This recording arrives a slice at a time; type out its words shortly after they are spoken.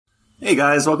Hey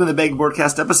guys, welcome to Bag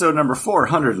Boardcast episode number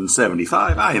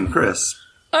 475. I am Chris.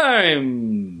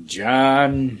 I'm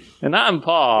John. And I'm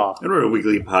Paul. And we're a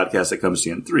weekly podcast that comes to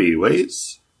you in three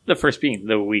ways. The first being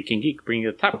The Week in Geek, bringing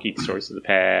you the top geek stories of the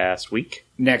past week.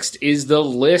 Next is the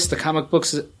list, the comic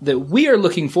books that we are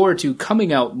looking forward to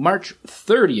coming out March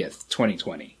 30th,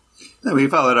 2020. Then we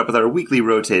follow it up with our weekly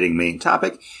rotating main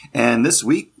topic. And this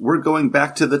week, we're going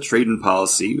back to the trade-in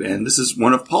policy. And this is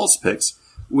one of Paul's picks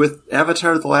with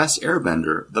Avatar The Last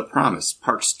Airbender, The Promise,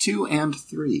 Parts 2 and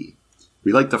 3.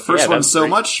 We like the first one so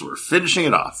much, we're finishing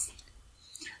it off.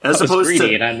 As opposed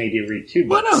to... and I made you read two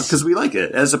books. Well, no, because we like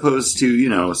it. As opposed to, you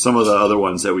know, some of the other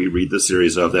ones that we read the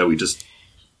series of that we just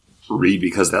read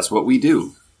because that's what we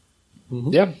do.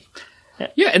 Mm-hmm.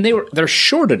 Yeah, and they're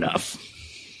short enough.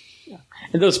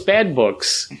 And those bad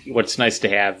books, what's nice to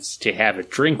have is to have a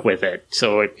drink with it.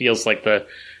 So it feels like the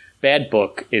bad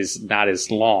book is not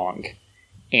as long.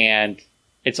 And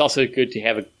it's also good to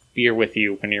have a beer with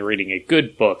you when you're reading a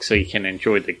good book so you can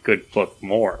enjoy the good book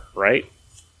more, right?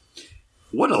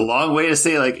 What a long way to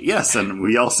say, like, yes, and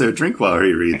we also drink while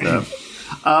we read them.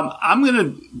 I'm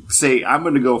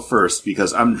going to go first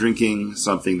because I'm drinking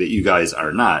something that you guys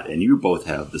are not, and you both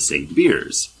have the same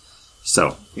beers.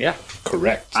 So, yeah,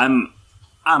 correct. I'm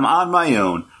on my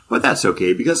own, but that's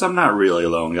okay because I'm not really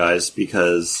alone, guys,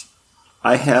 because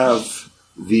I have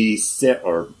the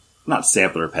not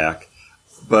sampler pack,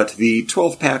 but the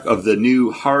 12-pack of the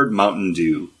new Hard Mountain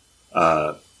Dew.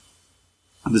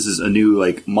 This is a new,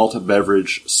 like, malt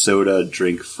beverage soda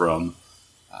drink from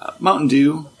Mountain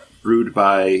Dew, brewed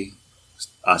by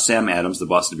Sam Adams, the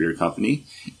Boston Beer Company.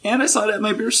 And I saw it at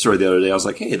my beer store the other day. I was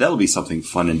like, hey, that'll be something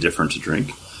fun and different to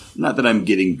drink. Not that I'm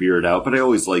getting beered out, but I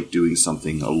always like doing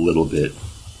something a little bit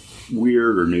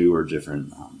weird or new or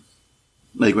different.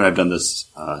 Like when I've done this,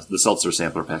 the seltzer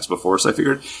sampler packs before, so I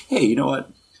figured, hey, you know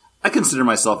what? I consider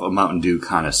myself a Mountain Dew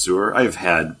connoisseur. I've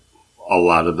had a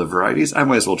lot of the varieties. I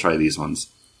might as well try these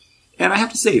ones. And I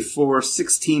have to say, for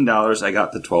 $16, I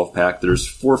got the 12-pack. There's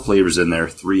 4 flavors in there,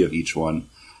 3 of each one.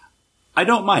 I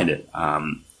don't mind it.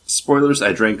 Spoilers,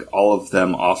 I drank all of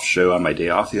them off-show on my day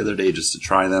off the other day just to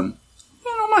try them.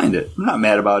 I don't mind it. I'm not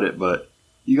mad about it, but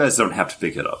you guys don't have to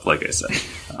pick it up, like I said.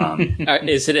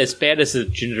 Is it as bad as the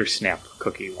Ginger Snap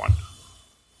cookie one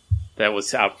that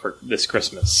was out for this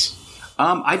Christmas?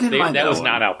 I didn't mind that was one.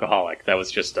 not alcoholic. That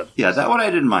was just a... Yeah, that one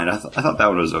I didn't mind. I thought that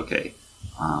one was okay.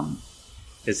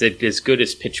 Is it as good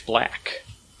as Pitch Black?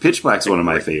 Pitch Black's one of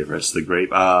my favorites, the grape.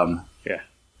 Yeah.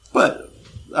 But,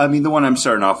 I mean, the one I'm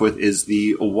starting off with is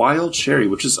the Wild Cherry,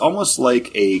 which is almost like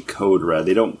a Code Red.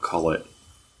 They don't call it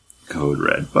Code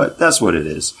Red, but that's what it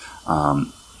is.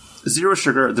 Zero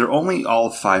sugar. They're only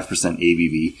all 5%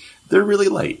 ABV. They're really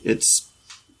light. It's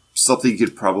something you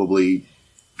could probably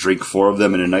drink 4 of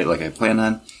them in a night like I plan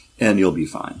on, and you'll be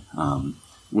fine.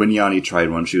 When Yanni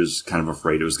tried one, she was kind of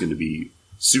afraid it was going to be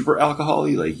super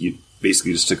alcohol-y. Like, you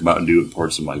basically just took them out and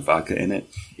poured some, like, vodka in it.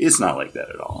 It's not like that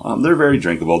at all. They're very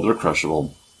drinkable. They're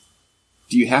crushable.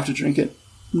 Do you have to drink it?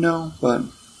 No, but,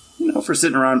 you know, for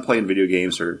sitting around playing video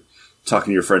games or talking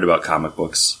to your friend about comic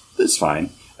books, it's fine.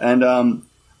 And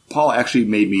Paul actually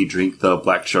made me drink the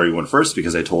black cherry one first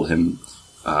because I told him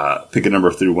pick a number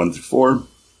through 1 through 4.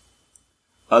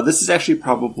 This is actually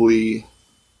probably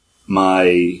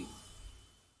my,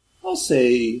 I'll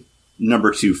say,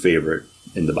 number 2 favorite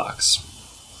in the box.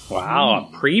 Wow,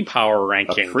 a pre-power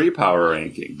ranking. A pre-power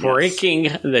ranking. Breaking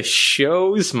the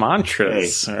show's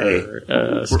mantras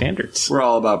standards. We're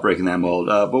all about breaking that mold.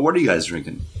 But what are you guys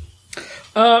drinking?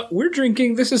 We're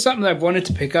drinking, this is something that I've wanted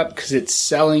to pick up because it's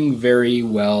selling very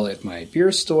well at my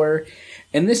beer store.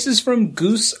 And this is from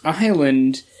Goose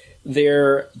Island,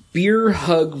 their Beer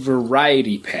Hug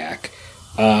Variety Pack.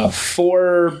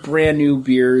 4 brand new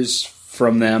beers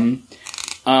from them.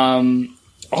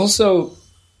 Also,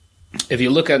 if you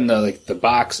look on the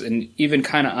box and even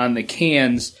kind of on the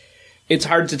cans, it's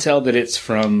hard to tell that it's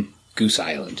from Goose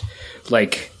Island.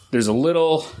 Like, there's a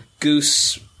little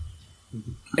goose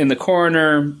in the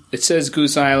corner. It says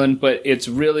Goose Island, but it's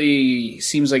really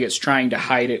seems like it's trying to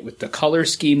hide it with the color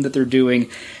scheme that they're doing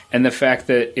and the fact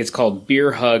that it's called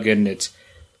Beer Hug and it's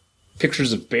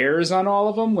pictures of bears on all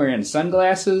of them wearing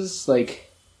sunglasses. Like,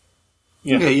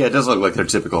 yeah, it does look like their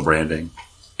typical branding.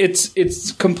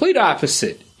 It's complete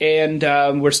opposite. And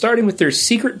we're starting with their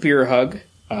Secret Beer Hug.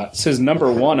 It says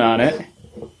number 1 on it.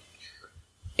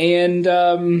 And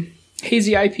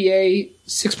hazy IPA,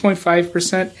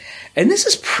 6.5%. And this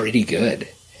is pretty good.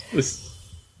 Do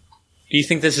you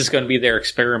think this is going to be their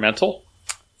experimental?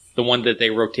 The one that they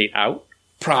rotate out?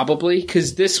 Probably,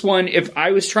 because this one, if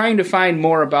I was trying to find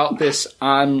more about this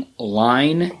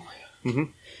online,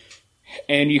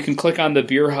 And you can click on the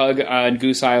Beer Hug on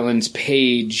Goose Island's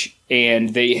page,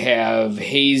 and they have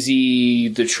Hazy,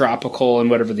 the Tropical, and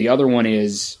whatever the other one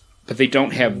is, but they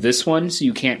don't have this one, so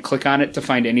you can't click on it to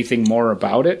find anything more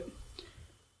about it.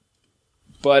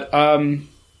 But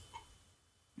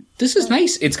this is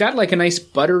nice. It's got like a nice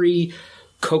buttery,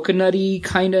 coconutty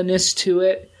kind of-ness to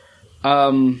it.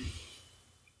 I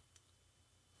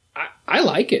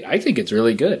like it. I think it's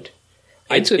really good.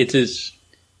 I think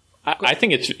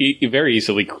it's very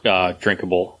easily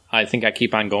drinkable. I think I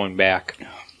keep on going back.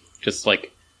 Just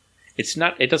like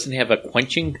it doesn't have a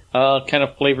quenching kind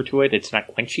of flavor to it. It's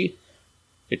not quenchy.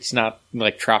 It's not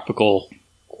like tropical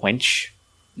quench.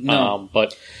 No,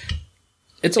 but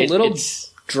it's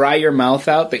it's dry your mouth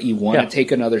out that you want to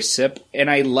take another sip. And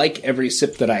I like every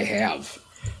sip that I have.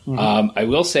 Mm-hmm. I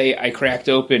will say I cracked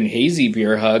open Hazy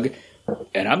Beer Hug,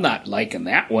 and I'm not liking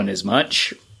that one as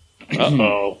much.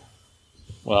 Uh-oh.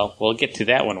 Well, we'll get to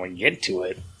that when we get to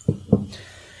it.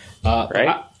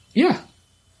 Right?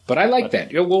 But I like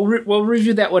that. We'll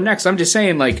review that one next. I'm just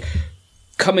saying, like,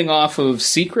 coming off of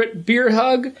Secret Beer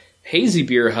Hug, Hazy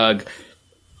Beer Hug,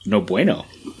 no bueno.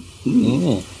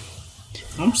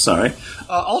 Mm. I'm sorry.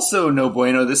 Also, no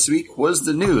bueno this week was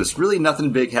the news. Really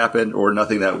nothing big happened or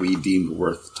nothing that we deemed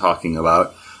worth talking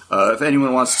about. If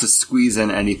anyone wants to squeeze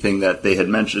in anything that they had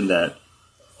mentioned that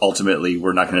ultimately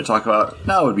we're not going to talk about,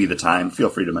 now would be the time. Feel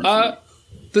free to mention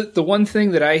it. The one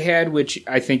thing that I had, which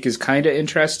I think is kind of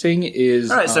interesting, is...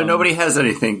 All right, so nobody has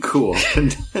anything. Cool.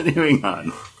 Continuing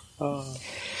on.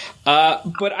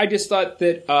 But I just thought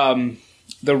that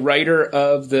the writer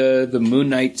of the Moon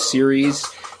Knight series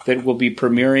that will be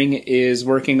premiering is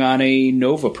working on a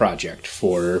Nova project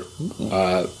for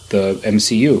the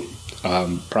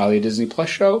MCU. Probably a Disney Plus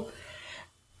show.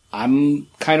 I'm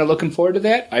kind of looking forward to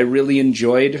that. I really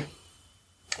enjoyed...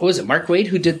 What was it, Mark Waid,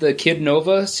 who did the Kid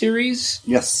Nova series?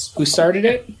 Yes. Who started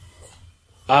it?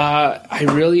 I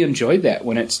really enjoyed that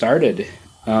when it started.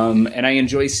 And I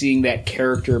enjoy seeing that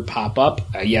character pop up.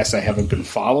 Yes, I haven't been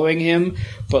following him,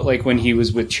 but like when he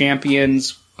was with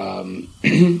Champions, when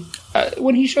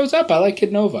he shows up, I like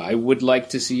Kid Nova. I would like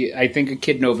to see... I think a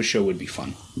Kid Nova show would be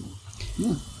fun.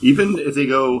 Yeah. Even if they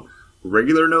go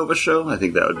regular Nova show, I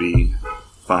think that would be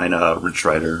fine. Rich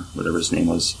Rider, whatever his name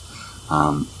was.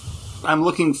 I'm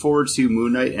looking forward to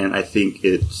Moon Knight, and I think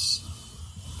it's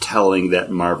telling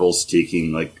that Marvel's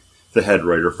taking like the head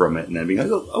writer from it and then being like,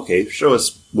 oh, okay, show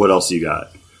us what else you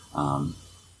got.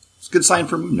 It's a good sign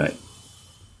for Moon Knight.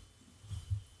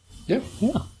 Yeah.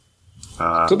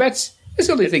 So that's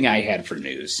the only thing I had for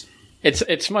news.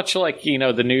 It's much like,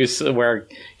 the news where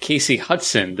Casey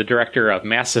Hudson, the director of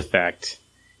Mass Effect,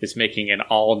 is making an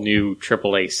all-new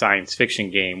AAA science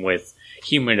fiction game with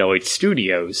Humanoid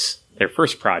Studios. Their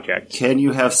first project. Can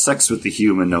you have sex with the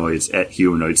humanoids at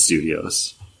Humanoid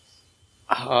Studios?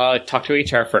 Talk to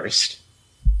HR first,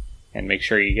 and make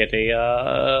sure you get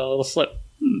a little slip.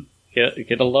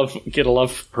 Get a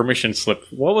love permission slip.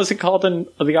 What was it called in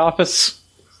The Office?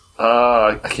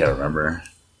 I can't remember.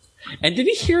 And did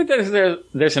you hear that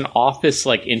there's an Office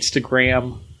like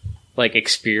Instagram like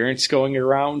experience going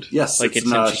around? Yes, like it's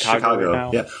in Chicago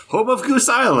now. Yeah, home of Goose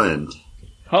Island.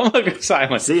 Oh my God,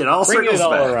 silence. See, it all circles it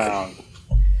all back.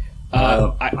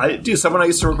 around. Someone I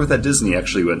used to work with at Disney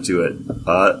actually went to it.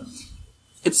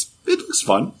 It looks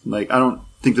fun. Like, I don't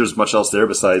think there's much else there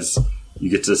besides you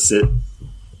get to sit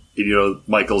in,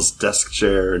 Michael's desk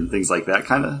chair and things like that,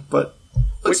 kind of. But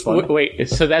it looks fun. Wait,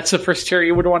 so that's the first chair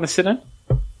you would want to sit in?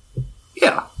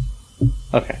 Yeah.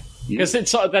 Okay. Because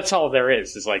that's all there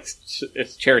is like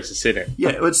it's chairs to sit in.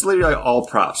 Yeah, it's literally like all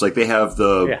props. Like, they have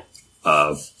the...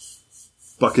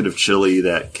 bucket of chili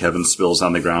that Kevin spills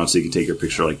on the ground so you can take your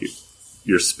picture like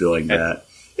you're spilling that.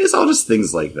 It's all just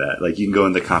things like that. Like, you can go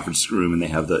in the conference room and they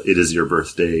have the "It is your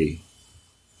birthday"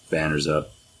 banners up.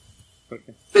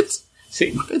 Okay. It's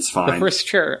fine. The first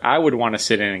chair I would want to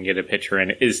sit in and get a picture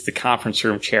in is the conference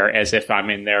room chair, as if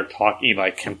I'm in there talking,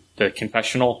 like the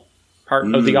confessional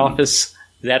part of the office.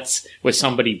 That's with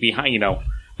somebody behind,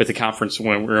 with the conference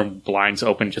room blinds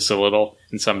open just a little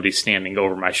and somebody standing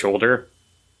over my shoulder.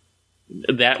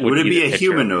 That would it be a picture.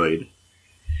 humanoid?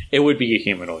 It would be a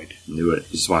humanoid. Knew it.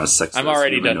 You just want to sex. I'm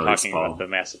already done talking about the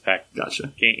Mass Effect.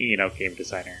 Gotcha. Game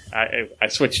designer. I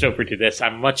switched over to this.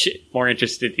 I'm much more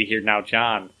interested to hear now,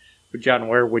 John. John,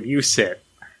 where would you sit?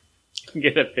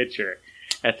 Get a picture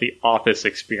at the Office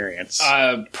experience.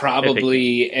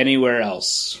 Probably anywhere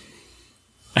else.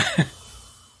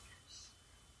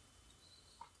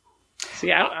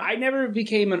 See, I never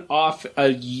became a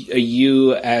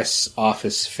U.S.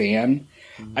 Office fan.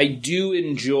 I do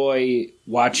enjoy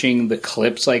watching the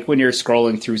clips, like when you're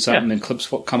scrolling through something and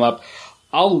clips will come up.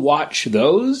 I'll watch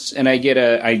those and I get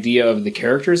an idea of the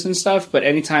characters and stuff, but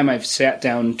anytime I've sat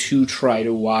down to try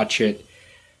to watch it,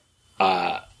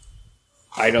 I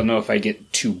don't know if I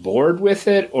get too bored with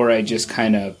it or I just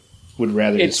kind of would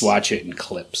rather just watch it in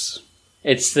clips.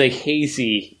 It's the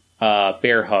hazy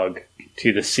bear hug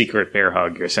to the secret bear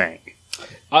hug, you're saying?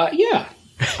 Yeah.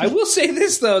 I will say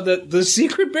this, though. The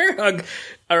secret bear hug,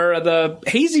 or the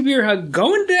hazy bear hug,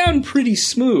 going down pretty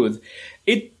smooth.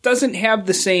 It doesn't have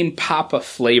the same pop of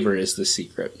flavor as the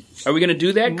secret. Are we going to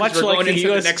do that? Much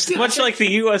like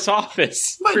the U.S.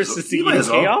 office versus the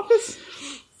UK office?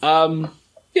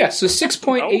 Yeah, so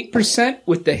 6.8%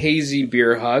 with the hazy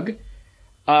beer hug.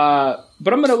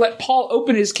 But I'm going to let Paul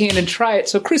open his can and try it.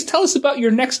 So, Chris, tell us about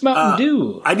your next Mountain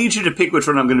Dew. I need you to pick which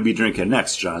one I'm going to be drinking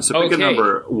next, John. So pick a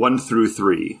number 1 through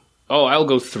 3. Oh, I'll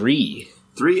go 3.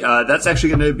 3? That's actually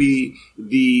going to be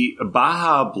the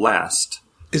Baja Blast.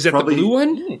 Is that probably the blue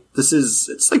one?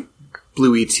 It's like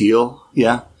bluey teal.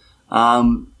 Yeah.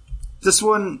 This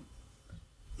one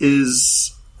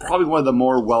is probably one of the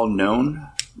more well-known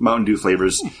Mountain Dew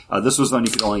flavors. This was one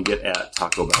you could only get at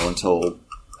Taco Bell until,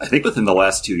 I think within the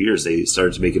last 2 years, they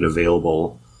started to make it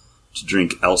available to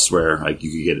drink elsewhere. Like,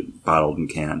 you could get it bottled and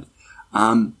canned.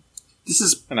 And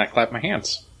I clap my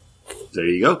hands. There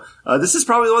you go. This is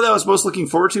probably the one that I was most looking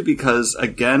forward to because,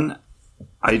 again,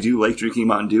 I do like drinking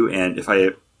Mountain Dew, and if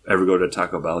I ever go to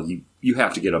Taco Bell, you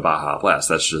have to get a Baja Blast.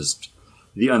 That's just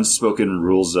the unspoken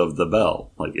rules of the Bell.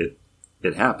 Like, it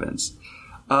happens.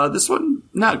 This one,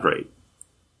 not great.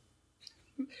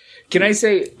 Can I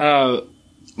say,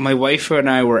 my wife and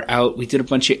I were out. We did a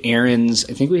bunch of errands.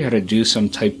 I think we had to do some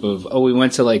type of. We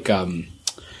went to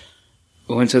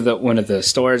one of the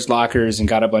storage lockers and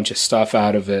got a bunch of stuff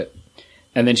out of it.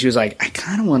 And then she was like, I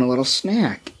kind of want a little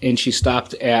snack. And she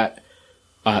stopped at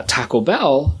Taco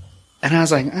Bell. And I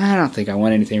was like, I don't think I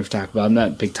want anything from Taco Bell. I'm not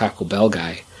a big Taco Bell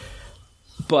guy.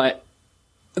 But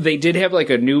they did have like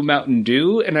a new Mountain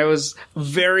Dew. And I was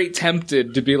very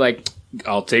tempted to be like,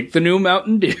 I'll take the new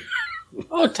Mountain Dew.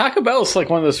 Oh, Taco Bell is like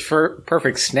one of those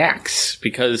perfect snacks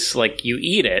because, like, you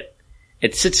eat it,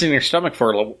 it sits in your stomach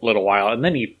for a little while, and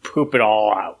then you poop it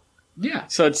all out. Yeah.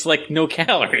 So it's like no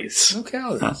calories. No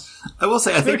calories. I will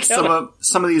say, I think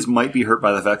some of these might be hurt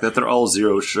by the fact that they're all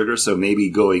zero sugar, so maybe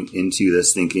going into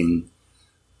this thinking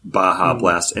Baja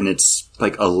Blast, and it's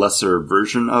like a lesser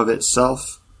version of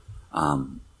itself,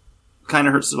 kind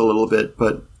of hurts it a little bit,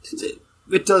 but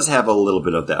it does have a little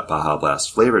bit of that Baja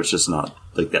Blast flavor. It's just not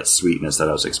like that sweetness that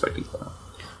I was expecting from it.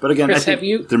 But again, Chris, I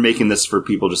think they're making this for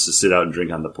people just to sit out and drink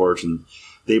on the porch, and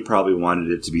they probably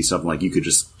wanted it to be something like you could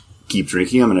just keep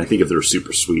drinking them, and I think if they're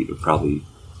super sweet, it would probably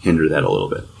hinder that a little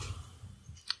bit.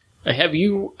 Have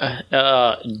you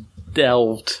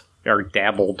delved or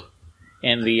dabbled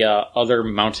in the other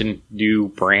Mountain Dew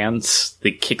brands?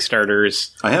 The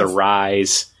Kickstarters, the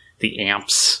Rise, the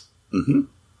Amps? Mm-hmm.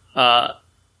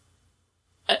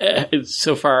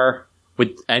 So far,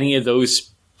 would any of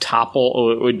those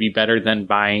topple? It would be better than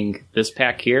buying this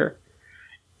pack here?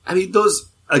 I mean, those,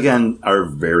 again, are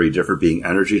very different being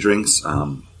energy drinks.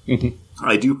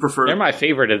 I do prefer... They're my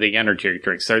favorite of the energy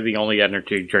drinks. They're the only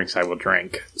energy drinks I will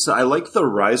drink. So I like the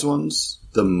Rise ones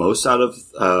the most out of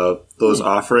those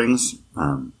offerings.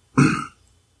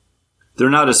 They're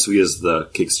not as sweet as the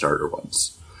Kickstarter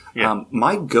ones. Yeah.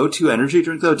 My go-to energy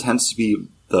drink, though, tends to be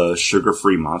the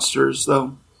sugar-free Monsters,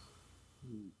 though.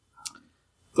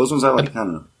 Those ones I like,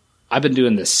 kind of. I've been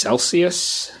doing the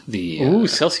Celsius.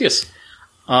 Celsius.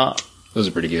 Those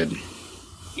are pretty good.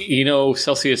 You know,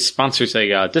 Celsius sponsors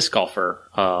a disc golfer,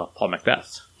 Paul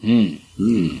Macbeth. He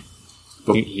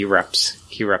reps.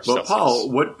 Well, Celsius.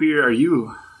 Paul, what beer are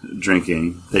you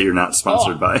drinking that you're not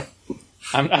sponsored by?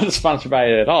 I'm not sponsored by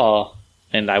it at all,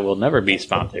 and I will never be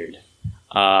sponsored.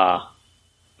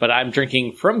 But I'm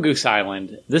drinking from Goose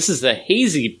Island. This is the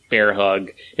Hazy Bear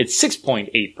Hug. It's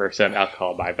 6.8%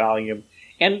 alcohol by volume.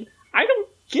 And I don't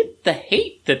get the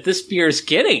hate that this beer is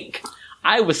getting.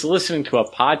 I was listening to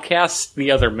a podcast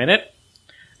the other minute.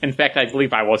 In fact, I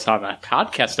believe I was on a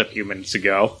podcast a few minutes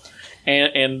ago.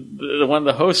 And one of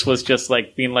the hosts was just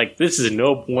like being like, this is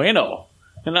no bueno.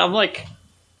 And I'm like,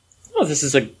 oh, this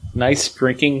is a nice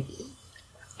drinking,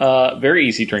 very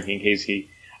easy drinking hazy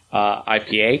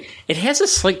IPA. It has a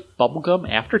slight bubblegum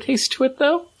aftertaste to it,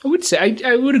 though. I would say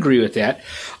I would agree with that.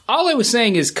 All I was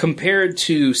saying is compared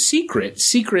to Secret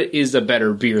is a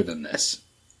better beer than this.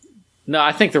 No,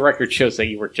 I think the record shows that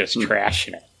you were just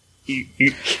trashing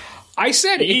it. I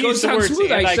said it goes down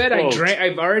smooth. I said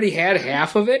I've already had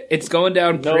half of it. It's going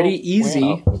down pretty easy.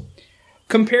 Well.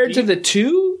 Compared to the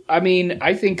two, I mean,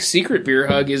 I think Secret Beer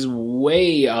Hug is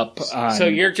way up on. So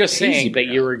you're just saying that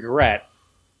you regret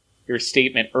your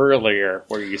statement earlier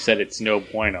where you said it's no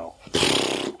bueno.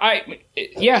 I'm sorry,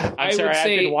 I've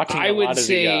been watching a lot of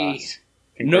the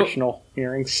congressional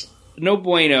hearings. No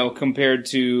bueno compared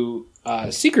to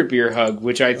Secret Beer Hug,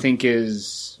 which I think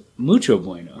is mucho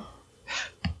bueno.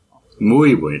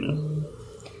 Muy bueno.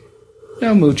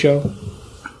 No mucho.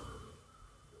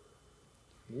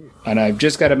 And I've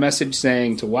just got a message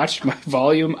saying to watch my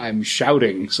volume, I'm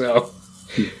shouting, so...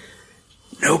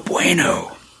 No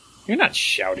bueno. You're not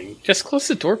shouting. Just close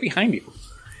the door behind you.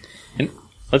 And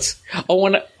let's... Oh,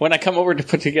 when I come over to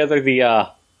put together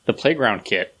the playground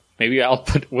kit, maybe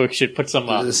we should put some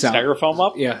styrofoam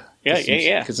up? Yeah.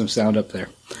 Yeah. Get some sound up there.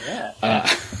 Yeah.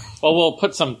 Well, we'll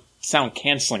put some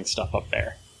sound-canceling stuff up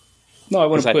there. No, I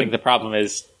want to I think the problem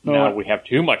is now we have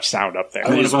too much sound up there. I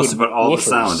think you're supposed to put all the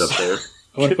sound up there.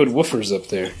 I want to put woofers up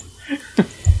there.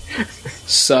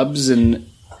 Subs and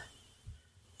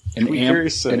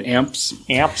tweakers amps.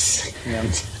 Amps.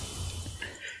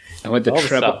 I want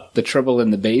the treble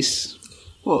and the bass.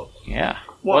 Well, yeah.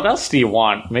 What else do you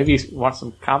want? Maybe you want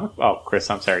some comic... Oh, Chris,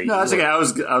 I'm sorry. No, that's okay. I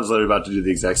was literally about to do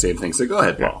the exact same thing, so go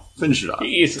ahead, Paul. Finish it off.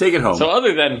 Take it home. So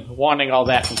other than wanting all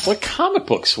that, what comic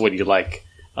books would you like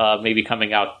maybe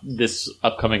coming out this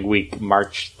upcoming week,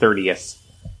 March 30th,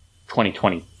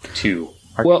 2022?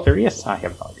 March 30th? I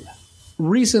have no idea.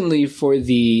 Recently, for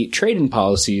the trading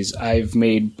policies, I've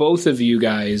made both of you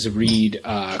guys read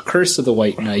Curse of the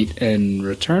White Knight and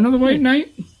Return of the White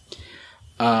Knight.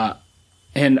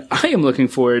 And I am looking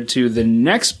forward to the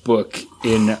next book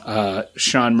in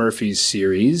Sean Murphy's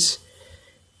series.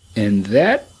 And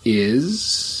that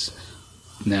is...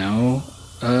 Now,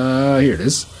 here it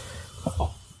is.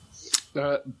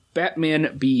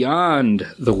 Batman Beyond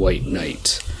the White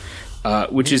Knight.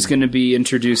 Which is going to be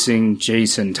introducing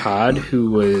Jason Todd,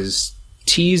 who was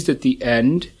teased at the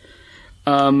end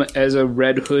as a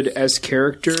Red Hood-esque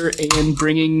character, and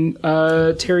bringing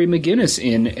Terry McGinnis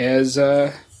in as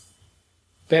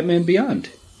Batman Beyond.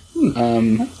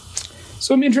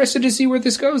 So I'm interested to see where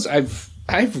this goes. I've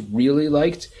really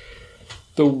liked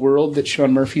the world that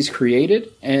Sean Murphy's created,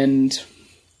 and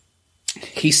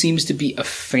he seems to be a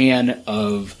fan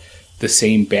of the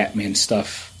same Batman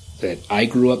stuff that I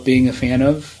grew up being a fan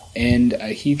of, and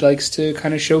he likes to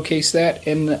kind of showcase that,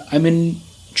 and I'm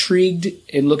intrigued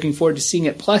and looking forward to seeing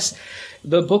it. Plus,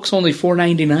 the book's only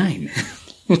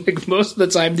 $4.99. Like, most of the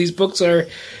time, these books are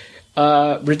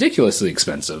ridiculously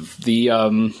expensive. The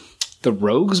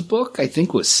Rogues book, I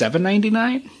think, was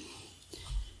 $7.99.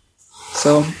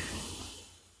 So,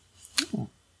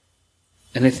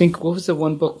 and I think, what was the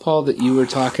one book, Paul, that you were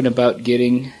talking about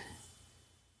getting?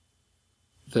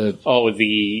 Marvel's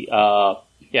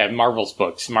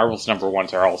books. Marvel's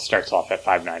 #1s all starts off at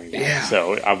 $5.99. Yeah.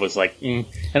 So I was like, And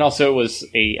also it was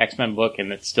a X-Men book,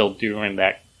 and it's still doing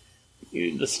the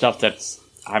stuff that's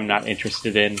I'm not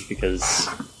interested in, because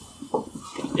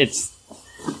it's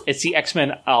the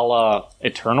X-Men a la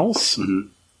Eternals. Mm-hmm.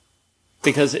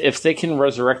 Because if they can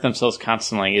resurrect themselves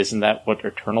constantly, isn't that what the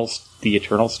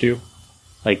Eternals do?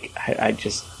 Like, I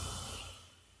just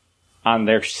on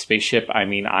their spaceship,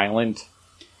 island.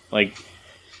 Like,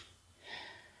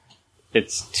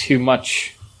 it's too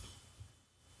much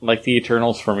like the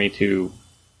Eternals for me to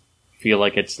feel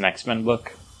like it's an X-Men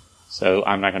book. So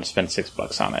I'm not going to spend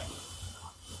 $6 on it.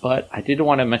 But I did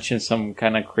want to mention some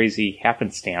kind of crazy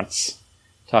happenstance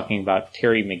talking about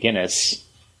Terry McGinnis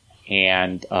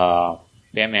and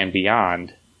Batman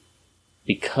Beyond,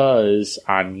 because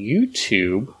on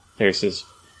YouTube there's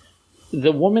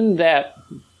the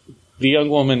young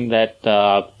woman that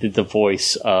did the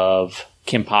voice of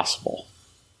Kim Possible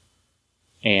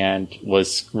and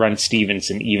was Ren Stevens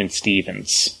and Even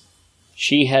Stevens.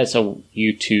 She has a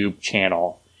YouTube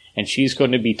channel, and she's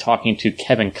going to be talking to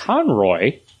Kevin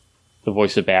Conroy, the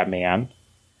voice of Batman,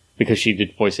 because she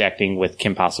did voice acting with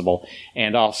Kim Possible,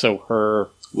 and also her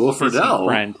Will Friedle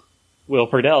friend Will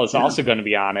Friedle is also going to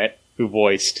be on it, who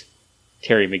voiced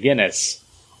Terry McGinnis.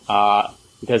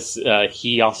 Because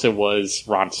he also was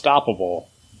Ron Stoppable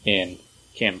in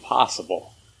Kim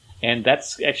Possible. And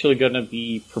that's actually going to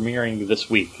be premiering this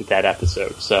week, that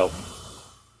episode. So,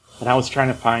 and I was trying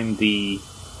to find the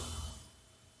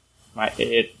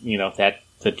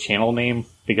channel name,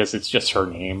 because it's just her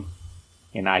name,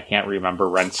 and I can't remember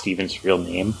Ren Stevens' real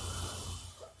name.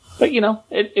 But,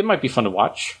 it might be fun to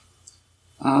watch.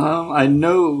 I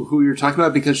know who you're talking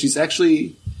about, because she's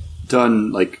actually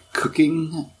done,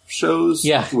 cooking shows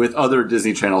with other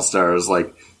Disney Channel stars,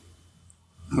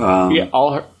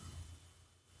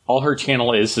 all her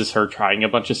channel is her trying a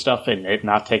bunch of stuff and it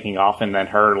not taking off, and then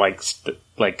her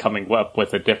coming up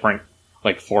with a different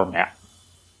format.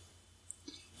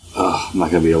 I'm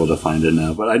not going to be able to find it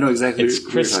now, but I know exactly. It's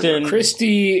Kristen.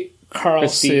 Christy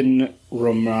Carlson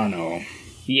Romano.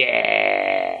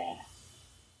 Yeah.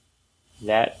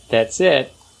 That's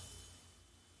it.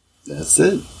 That's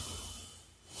it.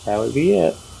 That would be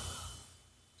it.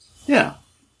 Yeah.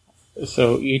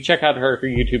 So you check out her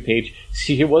YouTube page.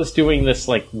 She was doing this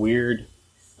like weird,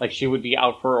 like she would be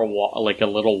out for a walk, like a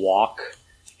little walk,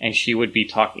 and she would be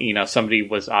talking. You know, somebody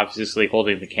was obviously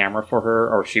holding the camera for her,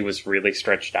 or she was really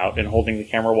stretched out and holding the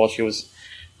camera while she was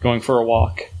going for a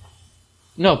walk.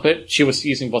 No, but she was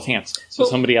using both hands, so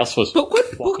somebody else was. But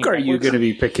what book are you going to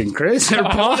be picking, Chris? I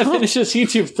want to finish this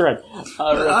YouTube thread.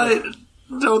 I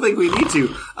don't think we need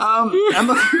to. I'm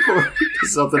looking forward to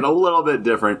something a little bit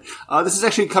different. This is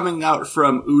actually coming out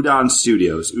from Udon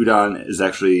Studios. Udon is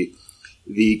actually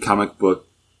the comic book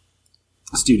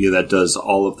studio that does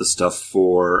all of the stuff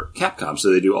for Capcom.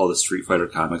 So they do all the Street Fighter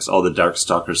comics, all the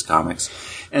Darkstalkers comics.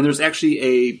 And there's actually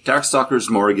a Darkstalkers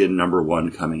Morrigan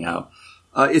 #1 coming out.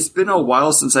 It's been a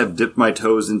while since I've dipped my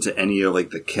toes into any of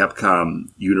like the Capcom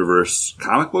universe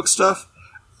comic book stuff.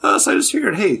 So I just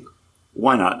figured, hey,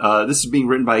 why not? This is being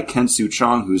written by Kensu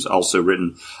Chong, who's also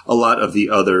written a lot of the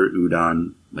other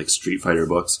Udon, like Street Fighter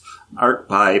books. Art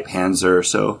by Panzer.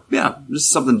 So yeah, this is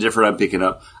something different I'm picking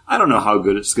up. I don't know how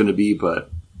good it's going to be,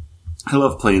 but I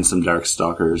love playing some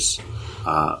Darkstalkers.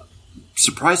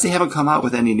 Surprised they haven't come out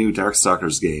with any new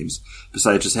Darkstalkers games,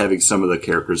 besides just having some of the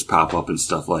characters pop up and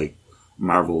stuff like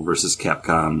Marvel vs.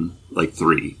 Capcom, like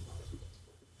 3.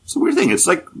 It's a weird thing. It's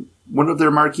like one of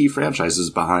their marquee franchises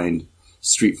behind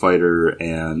Street Fighter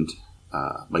and,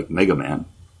 like Mega Man.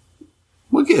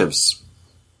 What gives?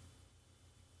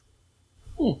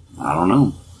 I don't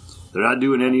know. They're not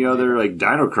doing any other, like,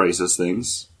 Dino Crisis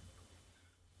things.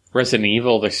 Resident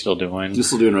Evil, they're still doing. They're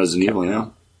still doing Resident Evil, yeah.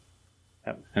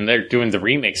 And they're doing the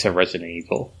remakes of Resident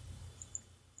Evil.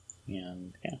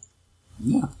 And, yeah.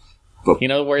 Yeah. You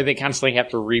know, where they constantly have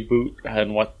to reboot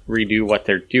and redo what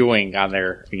they're doing on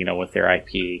their, you know, with their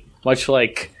IP. Much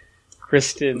like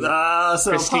Kristen. So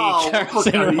Christy Paul, what book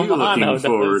are you looking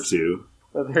forward to?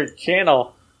 With her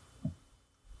channel.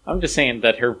 I'm just saying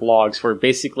that her vlogs were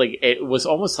basically, it was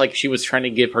almost like she was trying to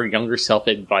give her younger self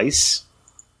advice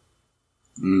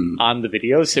on the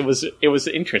videos. It was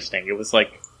interesting. It was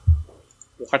like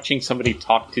watching somebody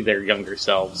talk to their younger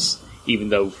selves, even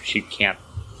though she can't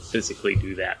physically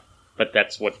do that. But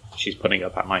that's what she's putting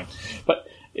up online. But,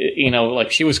 you know, like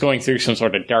she was going through some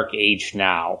sort of dark age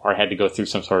now, or had to go through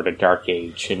some sort of dark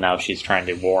age, and now she's trying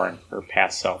to warn her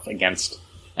past self against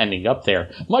ending up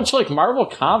there. Much like Marvel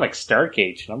Comics Dark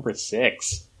Age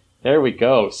 #6. There we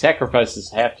go.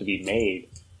 Sacrifices have to be made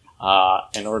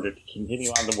in order to continue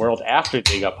on the world after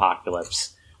the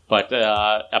apocalypse. But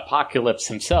Apocalypse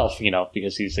himself, you know,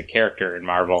 because he's a character in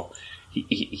Marvel,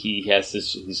 he has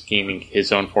this, he's gaining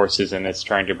his own forces and is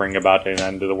trying to bring about an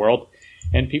end to the world.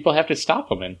 And people have to stop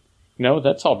him. And, you know,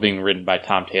 that's all being written by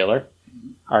Tom Taylor.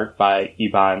 Art by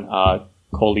Ivan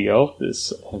Colio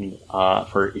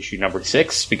for issue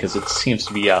 #6, because it seems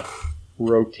to be a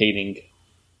rotating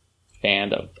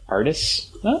band of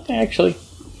artists. Not actually.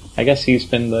 I guess he's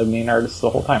been the main artist the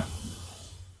whole time.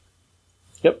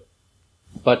 Yep.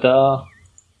 But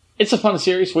it's a fun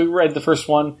series. We read the first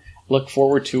one. Look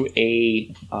forward to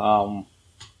a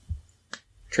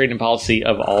trading policy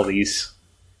of all these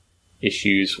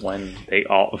issues when they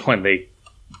all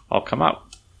come out.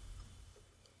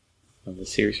 When the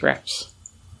series wraps.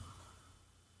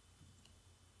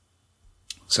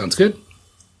 Sounds good.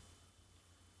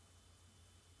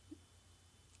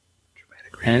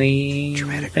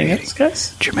 Dramatic reading. Else,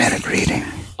 guys? Dramatic reading.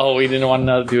 Oh, we didn't want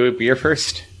to do a beer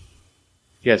first?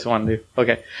 You guys want to do?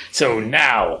 Okay. So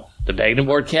now, the Magnum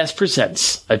Boardcast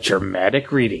presents a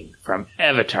dramatic reading from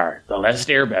Avatar, The Last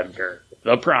Airbender,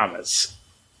 The Promise,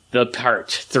 the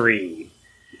Part 3,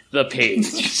 the page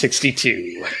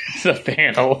 62, the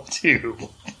panel 2.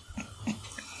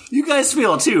 You guys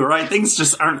feel it too, right? Things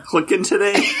just aren't clicking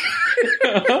today.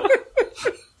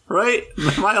 Right?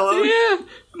 Am I alone? Yeah.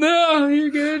 No, you're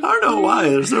good. I don't know why.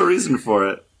 There's no reason for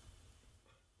it.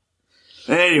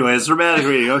 Anyways, dramatic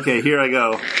reading. Okay, here I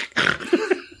go.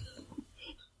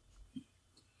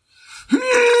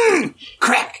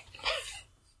 Crack!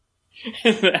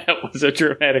 That was a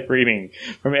dramatic reading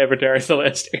from Avatar, The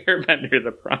Last Airbender,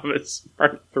 The Promise,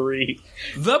 Part 3.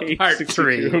 The Part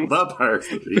 3. The Part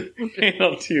 3.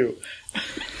 Panel 2.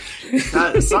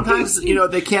 Sometimes, you know,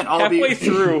 they can't all be... Halfway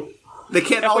through. They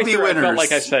can't all be winners. I felt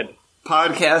like I said.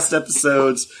 Podcast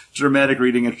episodes, dramatic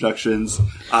reading introductions,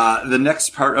 the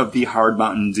next part of the Hard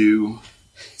Mountain Dew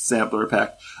sampler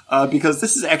pack, because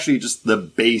this is actually just the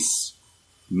base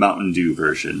Mountain Dew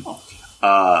version.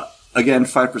 Again,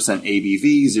 5%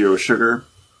 ABV, 0 sugar.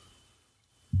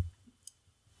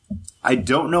 I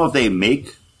don't know if they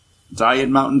make Diet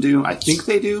Mountain Dew. I think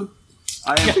they do.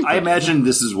 I imagine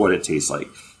this is what it tastes like.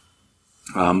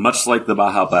 Much like the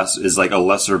Baja Blast is like a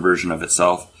lesser version of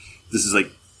itself. This is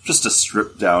like just a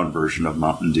stripped down version of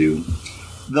Mountain Dew.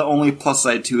 The only plus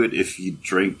side to it, if you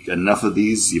drink enough of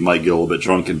these, you might get a little bit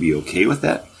drunk and be okay with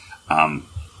that.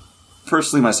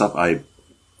 Personally, myself, I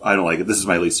don't like it. This is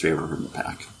my least favorite from the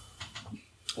pack.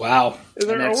 Wow.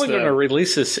 They're only going to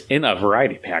release this in a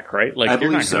variety pack, right? Like, I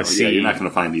you're believe not so. Yeah, you're not going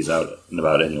to find these out and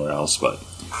about anywhere else. But,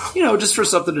 just for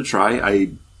something to try,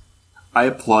 I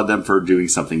applaud them for doing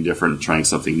something different, trying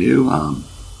something new. I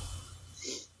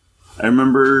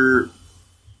remember,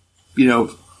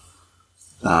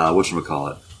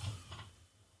 whatchamacallit,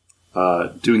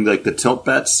 doing like the tilt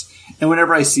bets. And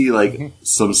whenever I see like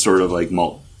some sort of like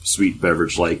malt sweet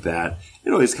beverage like that,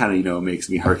 it always kind of,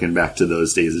 makes me harken back to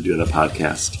those days of doing the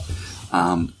podcast.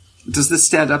 Does this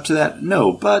stand up to that?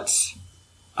 No, but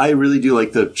I really do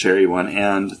like the cherry one,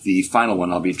 and the final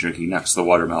one I'll be drinking next, the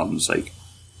watermelon's like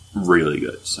really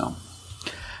good. So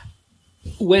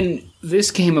when this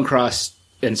came across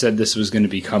and said this was going to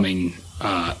be coming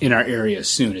in our area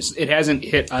soon, it hasn't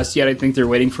hit us yet. I think they're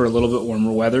waiting for a little bit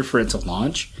warmer weather for it to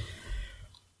launch.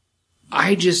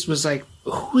 I just was like,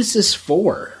 who is this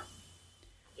for?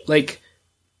 Like,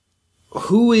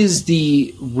 who is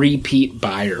the repeat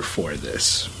buyer for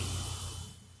this?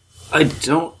 I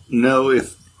don't know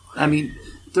if... I mean,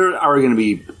 there are going to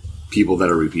be people that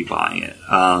are repeat buying it.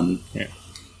 Yeah.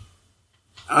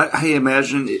 I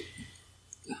imagine...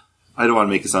 I don't want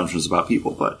to make assumptions about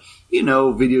people, but,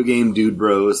 video game dude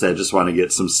bros that just want to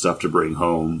get some stuff to bring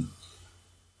home,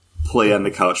 play on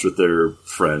the couch with their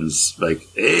friends, like,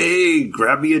 hey,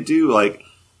 grab me a Dew, like...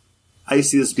 I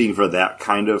see this being for that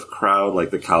kind of crowd,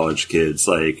 like the college kids.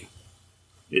 Like,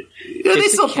 they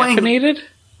still playing. Caffeinated?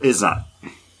 It's not.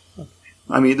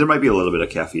 I mean, there might be a little bit of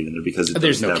caffeine in there because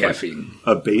there's no caffeine.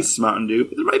 Like a base Mountain Dew.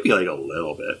 There might be like a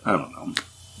little bit. I don't know.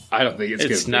 I don't think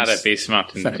it's not a base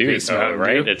Mountain Dew,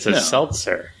 right? It's a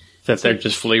seltzer that they're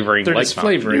just flavoring. They're like just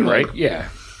flavoring, Dew, right? Yeah.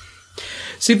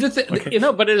 See, but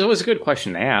it was a good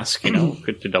question to ask.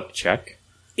 Good to double check.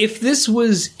 If this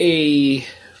was a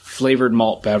flavored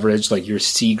malt beverage like your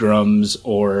Seagrams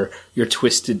or your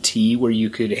Twisted Tea where you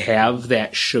could have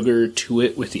that sugar to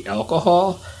it with the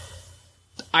alcohol,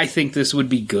 I think this would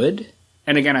be good.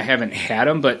 And again, I haven't had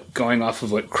them, but going off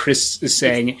of what Chris is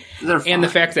saying and the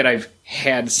fact that I've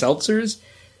had seltzers,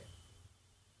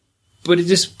 but it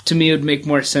just, to me, it would make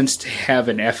more sense to have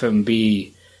an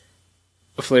FMB,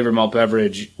 a flavored malt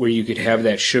beverage, where you could have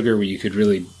that sugar where you could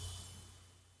really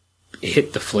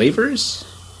hit the flavors.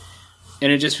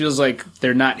 And it just feels like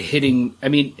they're not hitting... I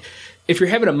mean, if you're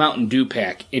having a Mountain Dew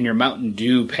pack and your Mountain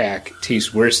Dew pack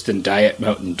tastes worse than Diet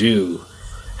Mountain Dew,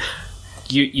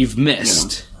 you've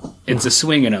missed. It's a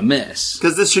swing and a miss.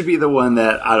 Because this should be the one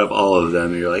that, out of all of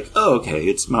them, you're like, oh, okay,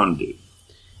 it's Mountain Dew.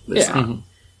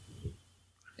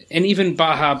 And even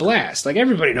Baja Blast. Like,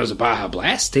 everybody knows what Baja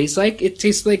Blast tastes like. It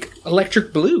tastes like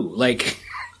electric blue. Like,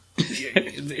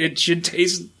 it should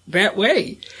taste that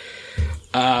way.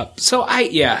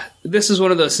 This is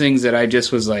one of those things that I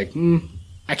just was like,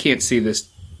 I can't see this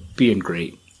being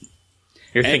great.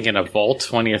 You're thinking of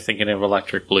Volt when you're thinking of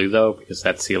electric blue, though, because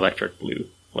that's the electric blue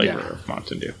flavor of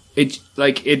Mountain Dew.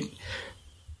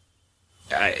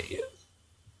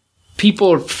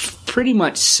 People are pretty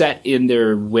much set in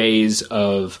their ways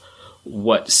of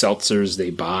what seltzers they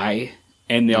buy,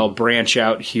 and they'll branch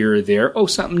out here or there. Oh,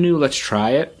 something new, let's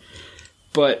try it.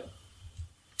 But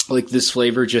like this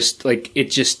flavor,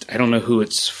 I don't know who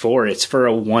it's for. It's for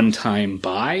a one-time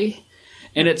buy.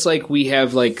 And it's like we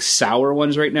have like sour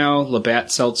ones right now.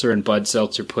 Labatt Seltzer and Bud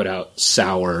Seltzer put out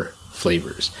sour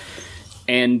flavors.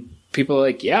 And people are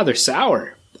like, yeah, they're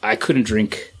sour. I couldn't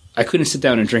sit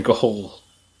down and drink a whole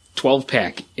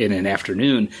 12-pack in an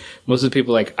afternoon. Most of the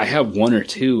people are like, I have one or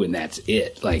two and that's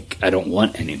it. Like, I don't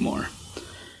want any more.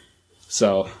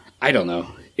 So, I don't know.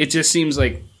 It just seems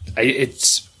like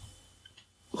it's...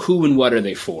 Who and what are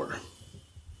they for?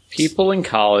 People in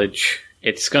college.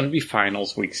 It's going to be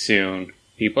finals week soon.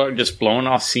 People are just blowing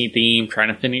off steam, trying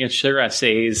to finish their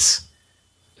essays.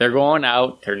 They're going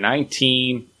out. They're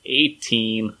 19,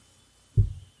 18,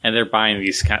 and they're buying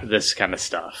this kind of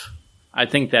stuff. I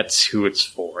think that's who it's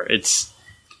for. It's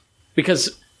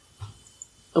because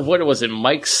what was it?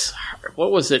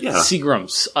 What was it? Yeah.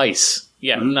 Seagram's Ice.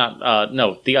 Yeah,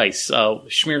 the Ice.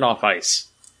 Smirnoff Ice.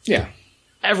 Yeah.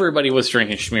 Everybody was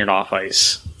drinking Smirnoff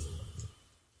Ice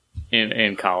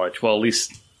in college. Well, at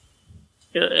least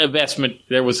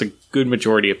there was a good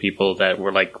majority of people that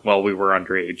were like, well, we were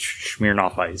underage.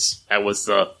 Smirnoff Ice. That was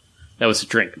the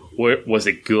drink. Was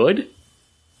it good?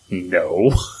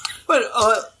 No. But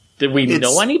did we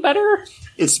know any better?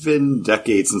 It's been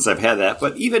decades since I've had that,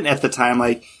 but even at the time,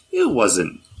 like, it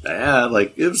wasn't bad.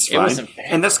 Like, it was fine. It wasn't bad.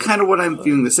 And that's kind of what I'm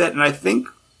feeling this at. And I think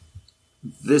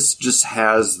this just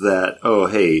has that, oh,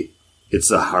 hey,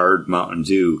 it's a hard Mountain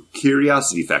Dew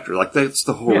curiosity factor. Like, that's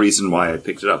the whole reason why I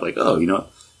picked it up. Like, oh, you know,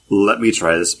 let me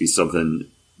try this, be something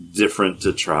different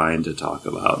to try and to talk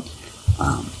about.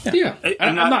 I'm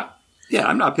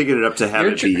not picking it up to have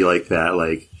it be like that.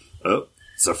 Like, oh,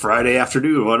 it's a Friday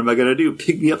afternoon. What am I going to do?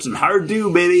 Pick me up some hard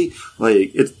Dew, baby.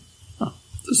 Like, it's...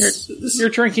 You're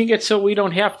drinking it so we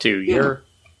don't have to. Yeah.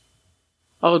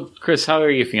 Oh, Chris, how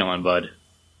are you feeling, bud?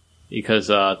 Because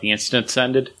the incident's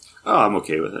ended? Oh, I'm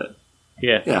okay with it.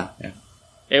 Yeah.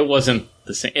 It wasn't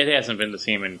the same. It hasn't been the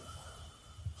same in,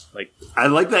 like... I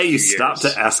like that you years. stopped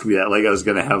to ask me that. Like, I was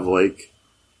going to have, like...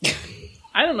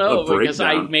 I don't know, a because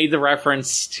I breakdown. made the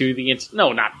reference to the...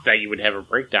 No, not that you would have a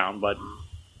breakdown, but...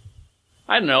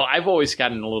 I don't know. I've always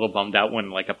gotten a little bummed out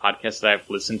when, like, a podcast that I've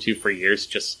listened to for years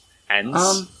just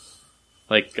ends.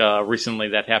 Recently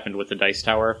that happened with the Dice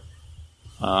Tower.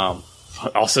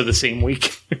 Also the same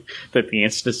week that the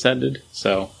incident ended,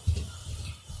 so...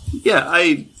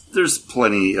 Yeah, there's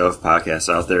plenty of podcasts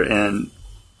out there, and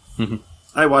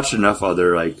I watch enough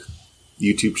other, like,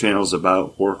 YouTube channels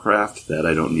about Warcraft that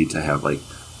I don't need to have, like,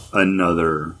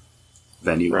 another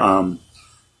venue. Right.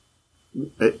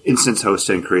 Instance host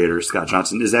and creator Scott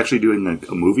Johnson is actually doing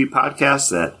a movie podcast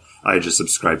that I just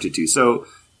subscribed to. So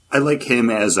I like him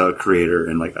as a creator,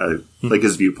 and like I like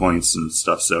his viewpoints and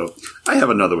stuff. So I have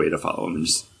another way to follow him and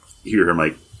just hear him.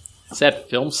 Like, is that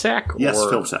Film Sack? Yes,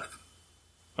 Film Sack.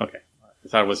 Okay, I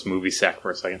thought it was Movie Sack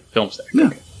for a second. Film Sack. Yeah.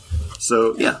 Okay.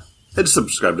 So yeah, I just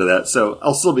subscribe to that. So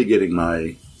I'll still be getting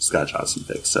my Scott Johnson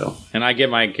pick. So, and I get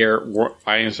my Garrett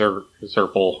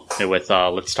Zirple with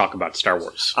Let's Talk About Star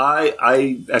Wars.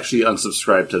 I actually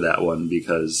unsubscribed to that one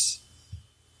because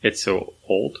it's so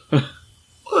old.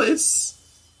 Well,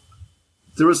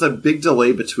 there was a big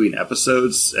delay between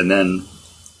episodes, and then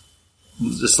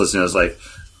just listening, I was like,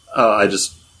 oh, I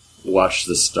just watched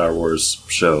the Star Wars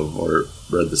show or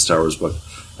read the Star Wars book.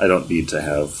 I don't need to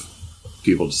have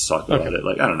people just talk about it.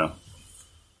 Like, I don't know.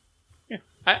 Yeah,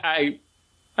 I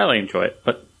enjoy it,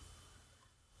 but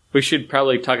we should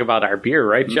probably talk about our beer,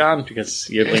 right, John? Because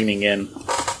you're leaning in.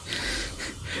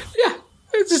 Yeah,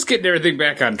 it's just getting everything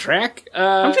back on track.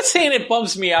 I'm just saying it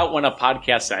bums me out when a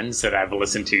podcast ends that I've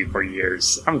listened to for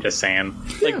years. I'm just saying.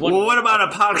 Like, well, what about a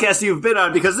podcast you've been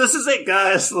on? Because this is it,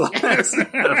 guys. Last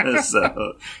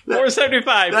episode.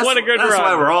 475. What a good run. That's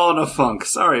why we're all in a funk.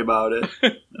 Sorry about it. No.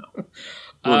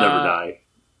 We'll never die.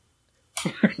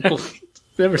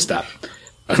 Never stop.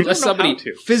 Unless somebody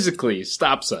physically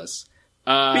stops us.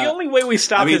 The only way we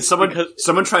stop is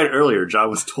someone tried earlier. John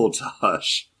was told to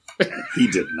hush. He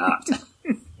did not.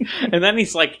 And then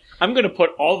he's like, I'm going to put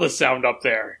all the sound up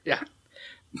there. Yeah.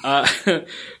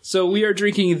 So we are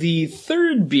drinking the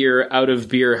third beer out of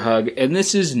Beer Hug, and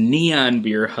this is Neon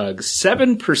Beer Hug,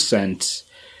 7%.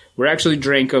 We actually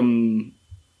drank them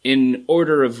in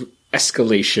order of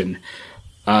escalation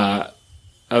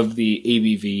of the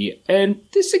ABV. And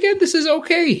this is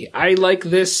okay. I like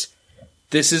this.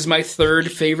 This is my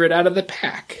third favorite out of the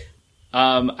pack.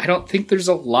 I don't think there's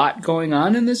a lot going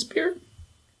on in this beer.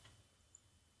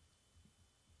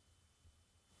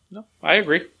 No, I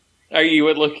agree. You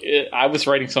would look. I was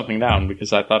writing something down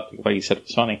because I thought what you said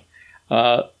was funny.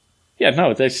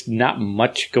 There's not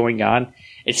much going on.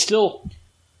 It's still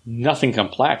nothing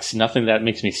complex. Nothing that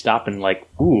makes me stop and like,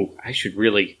 ooh, I should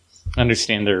really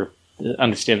understand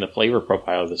the flavor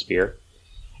profile of this beer.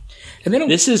 And then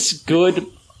this is good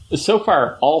so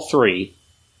far. All three.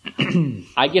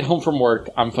 I get home from work.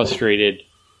 I'm frustrated.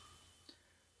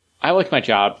 I like my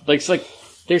job. It's like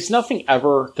there's nothing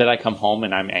ever that I come home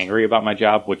and I'm angry about my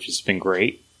job, which has been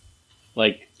great.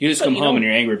 Like you just come home and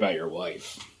you're angry about your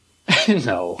wife.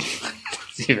 No,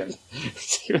 He's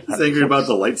angry about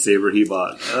the lightsaber he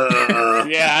bought.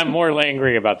 Yeah, I'm more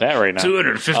angry about that right now.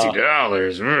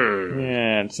 $250.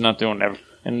 Yeah, it's not doing that.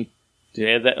 And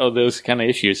those kind of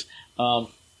issues.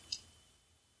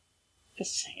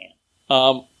 Just saying.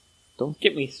 Don't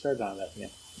get me started on that again.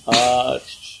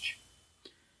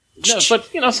 No, but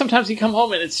sometimes you come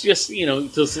home and it's just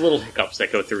those little hiccups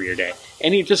that go through your day,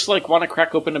 and you just want to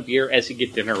crack open a beer as you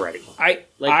get dinner ready.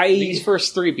 These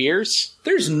first three beers,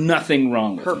 there's nothing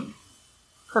wrong with them.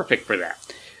 Perfect for that.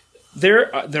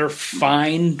 They're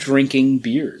fine drinking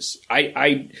beers.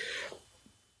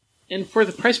 And for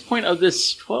the price point of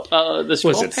this 12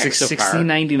 Was it pack so far,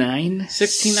 $16.99?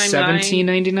 $16.99?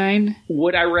 $17.99?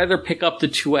 Would I rather pick up the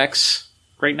 2X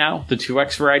right now? The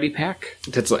 2X variety pack?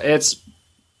 It's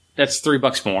That's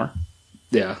 $3 more.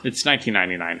 yeah, It's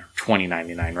 $19.99 or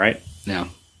 $20.99, right? yeah.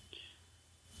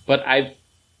 But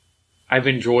I've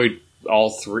enjoyed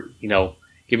all three. You know,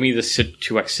 give me the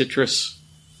 2X Citrus.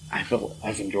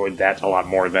 I've enjoyed that a lot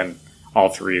more than all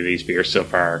three of these beers so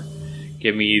far.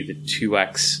 Give me the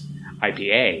 2X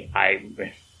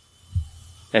IPA.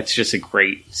 That's just a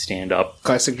great stand-up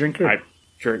Classic drinker.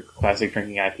 classic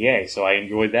drinking IPA. So I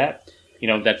enjoyed that. You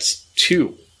know, that's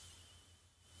 2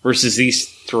 versus these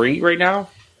 3 right now.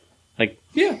 Like,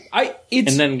 yeah, and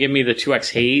then give me the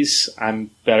 2X Haze.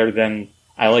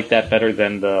 I like that better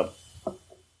than the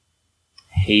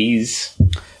Haze.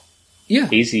 Yeah,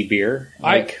 hazy beer.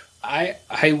 I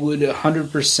would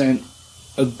 100%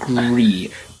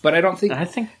 agree, but I don't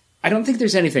think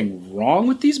there's anything wrong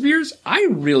with these beers. I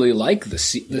really like the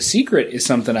Secret is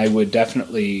something I would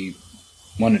definitely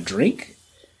want to drink.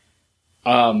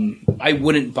 I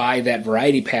wouldn't buy that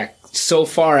variety pack so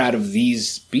far out of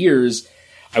these beers.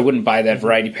 I wouldn't buy that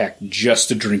variety pack just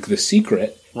to drink the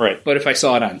Secret. Right. But if I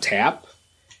saw it on tap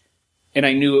and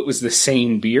I knew it was the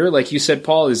same beer, like you said,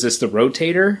 Paul, is this the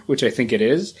Rotator, which I think it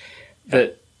is,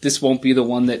 that this won't be the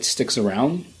one that sticks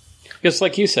around? Because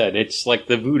like you said, it's like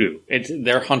the Voodoo.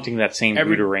 They're hunting that same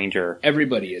Voodoo Ranger.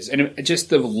 Everybody is. And just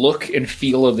the look and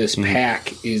feel of this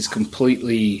pack is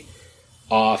completely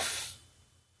off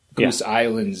Goose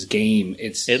Island's game.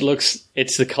 It's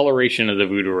the coloration of the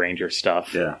Voodoo Ranger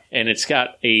stuff. Yeah. And it's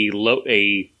got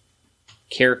a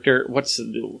character, what's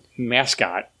the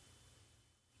mascot?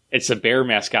 It's a bear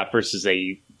mascot versus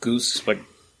a goose. But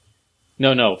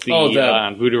no,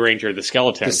 the Voodoo Ranger, the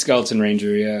skeleton. The skeleton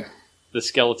ranger, yeah. The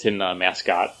skeleton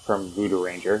mascot from Voodoo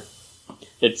Ranger.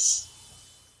 It's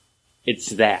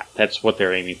that. That's what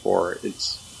they're aiming for.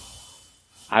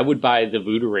 I would buy the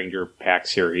Voodoo Ranger pack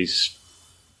series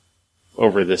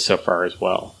over this so far as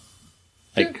well.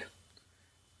 Like,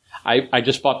 yeah. I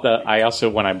just bought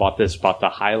when I bought this, bought the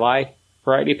High Lie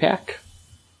variety pack.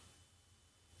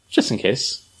 Just in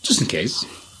case.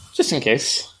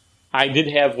 I did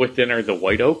have with dinner the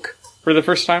White Oak for the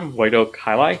first time. White Oak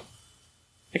High Lie.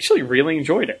 Actually really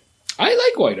enjoyed it. I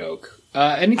like White Oak.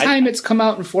 Anytime it's come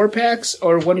out in 4-packs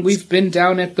or when we've been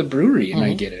down at the brewery and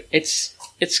I get it.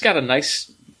 It's got a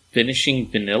nice finishing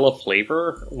vanilla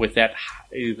flavor with that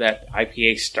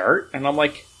IPA start. And I'm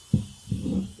like,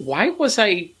 why was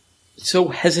I so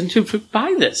hesitant to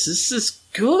buy this? This is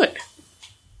good.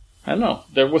 I don't know.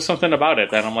 There was something about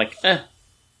it that I'm like,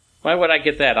 why would I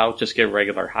get that? I'll just get a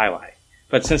regular High Lie.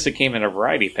 But since it came in a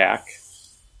variety pack...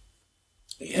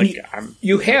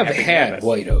 you have had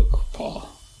White Oak, Paul.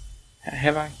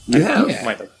 Have I? You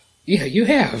have. Yeah, you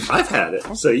have. I've had it,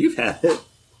 so you've had it.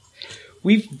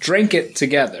 We've drank it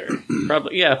together.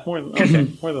 Probably, yeah, more than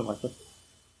likely.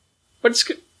 But it's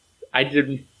good. I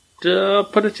didn't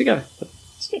put it together, but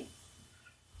it's good.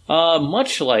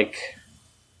 Much like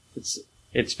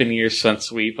it's been years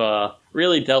since we've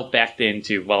really delved back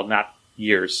into, well, not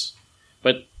years,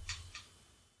 but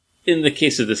in the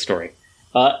case of this story,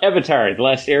 Avatar: The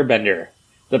Last Airbender,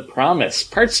 The Promise,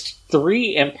 Parts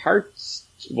 2 and Parts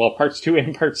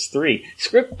 3,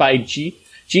 script by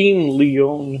Gene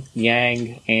Leon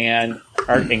Yang, and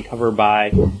art and cover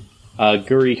by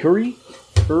Guri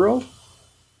Hiro.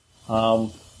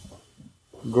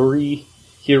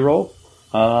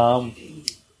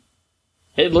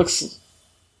 It looks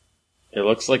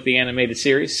like the animated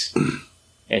series.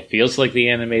 It feels like the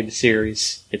animated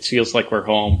series. It feels like we're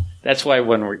home. That's why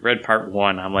when we read part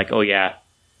 1, I'm like, oh yeah,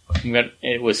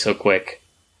 it was so quick.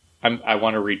 I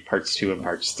want to read parts 2 and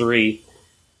parts 3.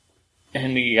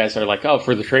 And you guys are like, oh,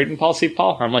 for the trading policy,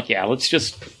 Paul? I'm like, yeah, let's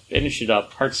just finish it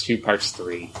up. Parts 2, parts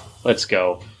 3. Let's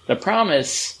go. The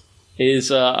Promise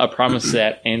is a promise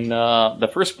that in the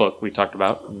first book we talked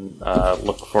about,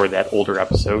 look for that older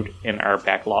episode in our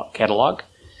backlog catalog.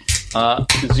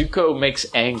 Zuko makes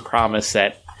Aang promise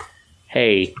that,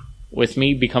 hey, with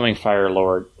me becoming Fire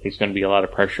Lord, there's going to be a lot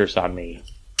of pressures on me.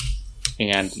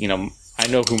 And, I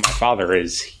know who my father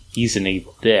is. He's an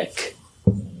evil dick.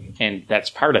 And that's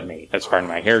part of me. That's part of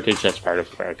my heritage. That's part of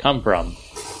where I come from.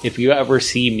 If you ever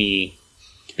see me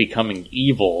becoming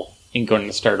evil and going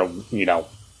to start a,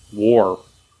 war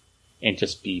and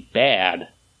just be bad,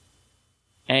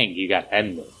 Aang, you got to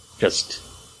end me. Just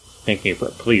make me,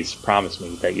 please promise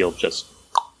me that you'll just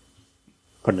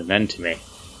put an end to me.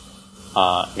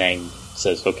 Aang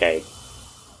says, okay.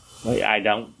 I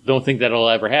don't think that'll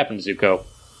ever happen, Zuko,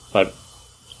 but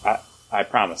I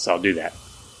promise I'll do that.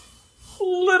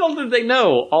 Little did they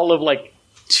know, all of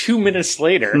 2 minutes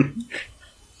later,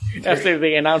 after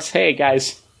they announced, hey,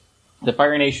 guys, the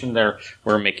Fire Nation,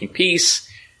 we're making peace.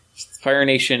 Fire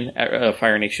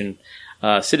Nation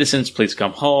citizens, please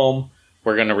come home.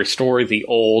 We're going to restore the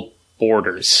old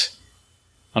borders.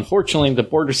 Unfortunately, the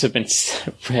borders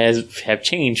have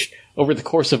changed over the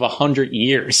course of 100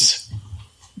 years.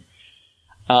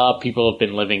 People have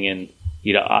been living in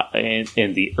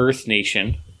the Earth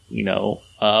Nation,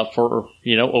 for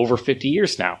over 50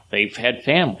 years now. They've had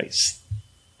families.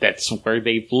 That's where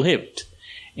they've lived,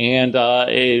 and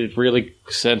it really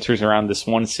centers around this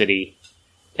one city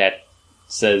that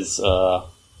says,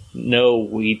 "No,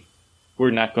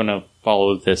 we're not going to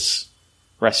follow this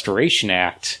Restoration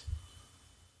Act.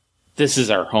 This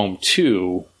is our home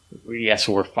too. Yes,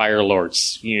 we're Fire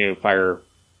Lords, Fire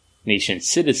Nation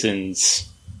citizens,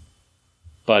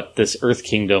 but this Earth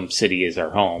Kingdom city is our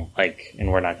home,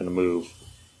 and we're not going to move."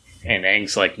 And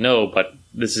Aang's like, "No, but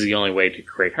this is the only way to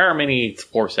create harmony. It's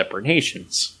 4 separate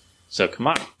nations. So come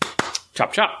on,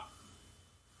 chop chop,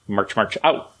 march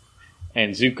out."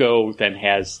 And Zuko then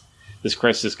has this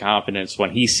crisis confidence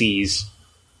when he sees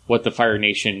what the Fire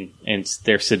Nation and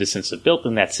their citizens have built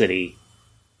in that city.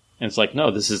 And it's like, no,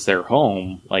 this is their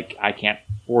home. I can't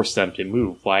force them to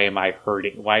move. Why am I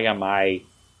hurting? Why am I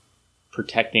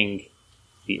protecting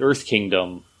the Earth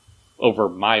Kingdom over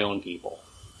my own people?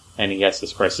 And he has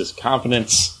this crisis of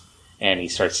confidence, and he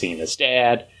starts seeing his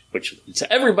dad, which leads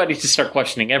everybody to start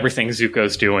questioning everything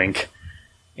Zuko's doing.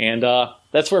 And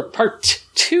that's where part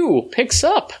 2 picks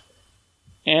up.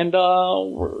 And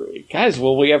guys,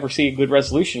 will we ever see a good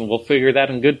resolution? We'll figure that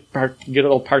in good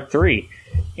old part 3.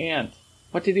 And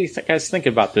what did you guys think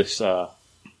about this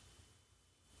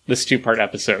 2-part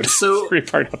episode? So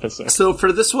 3-part episode. So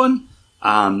for this one,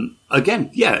 again,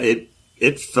 yeah,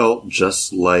 it felt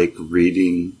just like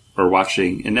reading or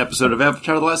watching an episode of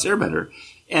Avatar: The Last Airbender.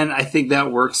 And I think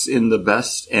that works in the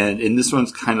best, and in this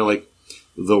one's kind of like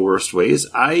the worst ways.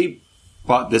 I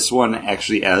bought this one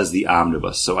actually as the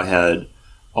omnibus, so I had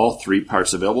all 3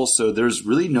 parts available, so there's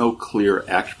really no clear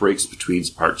act breaks between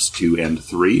parts 2 and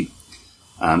 3,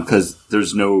 because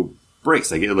there's no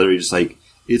breaks. It literally just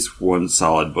it's one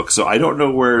solid book. So I don't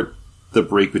know where the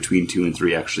break between 2 and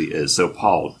 3 actually is. So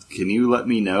Paul, can you let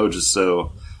me know just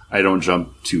so I don't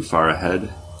jump too far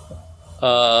ahead?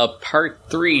 Part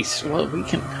 3. Well,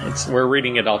 we're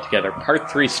reading it all together. Part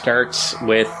 3 starts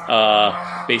with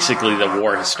basically the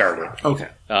war has started. Okay.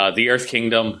 The Earth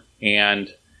Kingdom and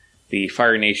the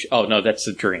Fire Nation. Oh no, that's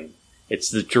the dream.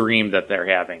 It's the dream that they're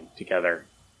having together.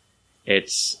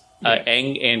 It's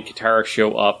Aang and Katara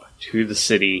show up to the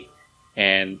city,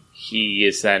 and he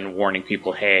is then warning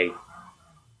people, "Hey,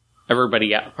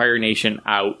 everybody, Fire Nation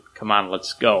out! Come on,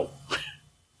 let's go!"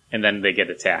 And then they get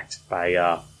attacked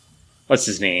by what's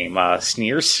his name?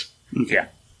 Sneers? Okay. Yeah.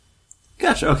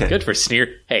 Gotcha, okay. Good for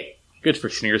Sneer. Hey, good for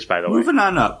Sneers, by the way. Moving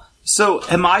on up. So,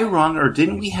 am I wrong, or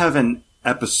didn't we have an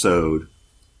episode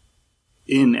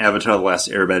in Avatar: The Last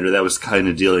Airbender that was kind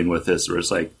of dealing with this, where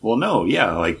it's well, no,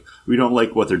 yeah, we don't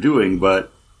like what they're doing,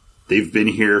 but they've been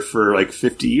here for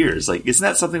 50 years. Isn't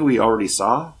that something we already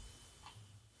saw?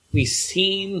 We've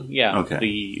seen, yeah,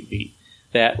 okay.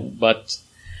 But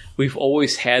we've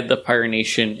always had the Fire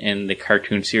Nation in the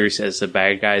cartoon series as the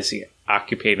bad guys, the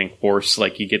occupying force.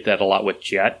 You get that a lot with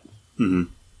Jet.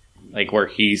 Mm-hmm. Where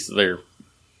he's their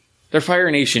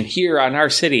Fire Nation here on our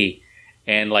city,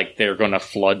 and they're going to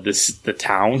flood the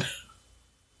town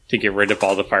to get rid of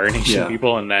all the Fire Nation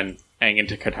people, and then hang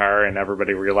into Katara, and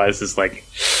everybody realizes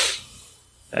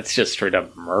that's just straight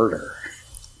up murder.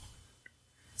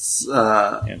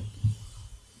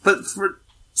 But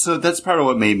so that's part of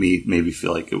what made me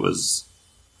feel like it was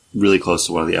really close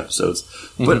to one of the episodes.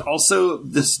 Mm-hmm. But also,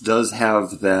 this does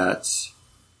have that,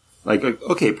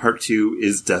 okay, part 2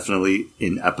 is definitely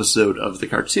an episode of the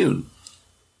cartoon.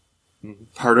 Mm-hmm.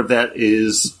 Part of that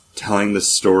is telling the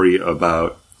story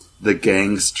about the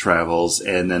gang's travels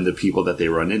and then the people that they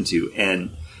run into.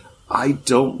 And I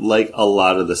don't like a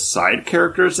lot of the side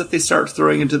characters that they start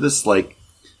throwing into this, the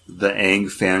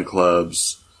Aang fan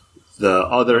clubs, the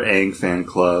other Aang fan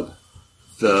club,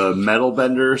 the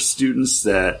Metalbender students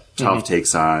that Toph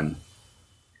takes on.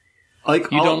 You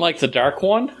don't like the Dark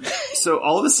One? So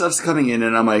all of this stuff's coming in,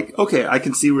 and I'm okay, I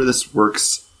can see where this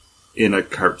works in a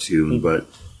cartoon, but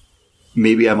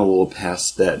maybe I'm a little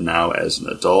past that now as an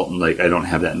adult, and I don't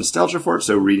have that nostalgia for it.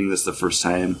 So reading this the first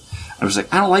time, I was I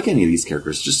don't like any of these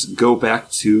characters. Just go back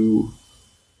to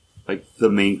the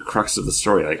main crux of the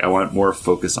story. I want more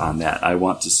focus on that. I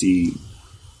want to see.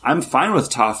 I'm fine with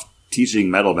Toph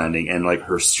teaching metal bending and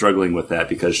her struggling with that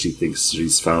because she thinks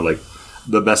she's found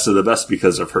the best of the best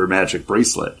because of her magic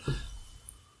bracelet.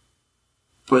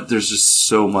 but there's just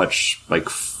so much like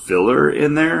filler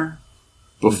in there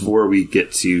before we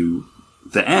get to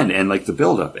the end and like the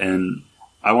build up. And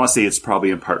I want to say it's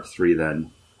probably in part 3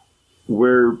 then,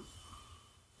 where,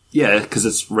 yeah, because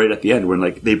it's right at the end when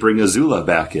like they bring Azula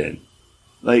back in,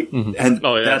 like, and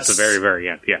that's the very, very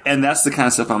end, yeah. And that's the kind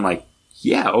of stuff I'm like,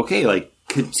 yeah, okay, like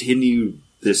continue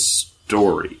this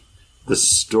story.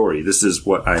 This is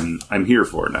what I'm here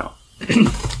for now.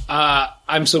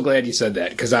 I'm so glad you said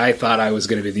that, because I thought I was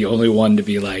going to be the only one to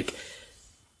be like,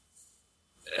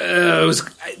 it was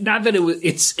not that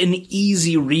it's an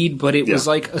easy read, but it was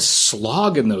like a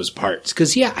slog in those parts.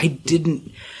 Because I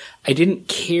didn't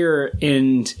care,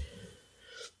 and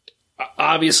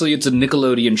obviously it's a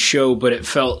Nickelodeon show, but it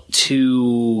felt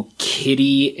too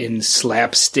kiddie and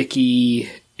slapsticky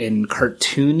and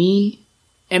cartoony.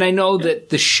 And I know that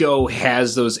the show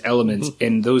has those elements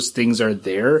and those things are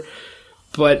there,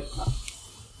 but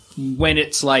when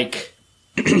it's like,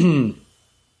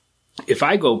 if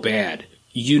I go bad,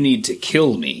 you need to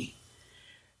kill me.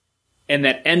 And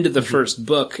that end of the first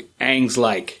book, Aang's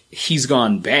like, he's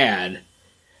gone bad.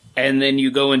 And then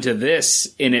you go into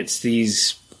this, and it's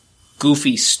these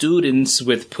goofy students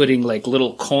with putting like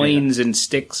little coins and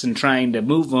sticks and trying to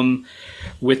move them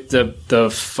with the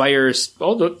fires.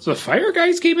 Oh, the fire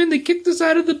guys came in, they kicked us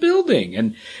out of the building.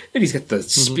 And then he's got the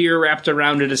spear wrapped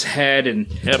around his head. And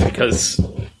because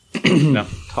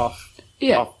tough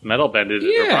metal bended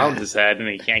around his head, and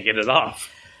he can't get it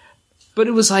off. But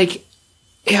it was like,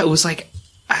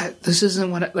 this isn't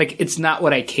what it's not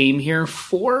what I came here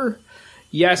for.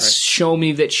 Yes, right. Show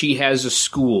me that she has a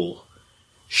school.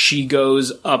 She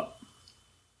goes up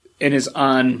and is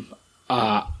on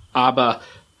Appa.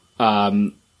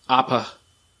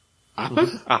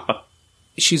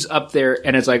 She's up there,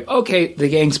 and it's like, okay, the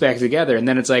gang's back together. And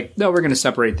then it's like, no, we're going to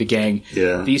separate the gang.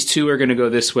 Yeah. These two are going to go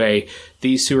this way.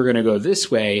 These two are going to go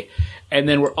this way. And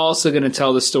then we're also going to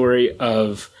tell the story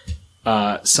of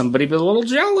somebody be a little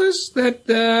jealous that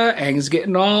Aang's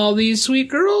getting all these sweet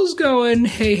girls going.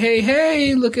 Hey, hey,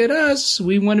 hey, look at us.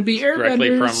 We want to be airbenders.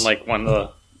 Directly from like one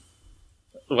of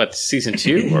the season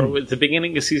 2 or at the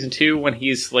beginning of season 2 when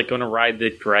he's like going to ride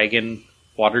the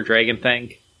water dragon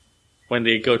thing, when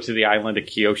they go to the island of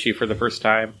Kyoshi for the first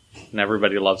time and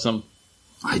everybody loves him.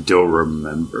 I don't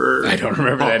remember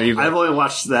that either. I've only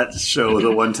watched that show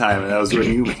the one time, and that was when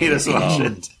you made us watch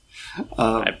it.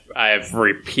 I've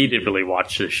repeatedly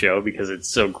watched the show because it's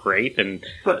so great, and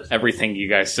everything you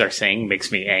guys are saying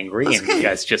makes me angry, and you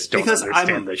guys just don't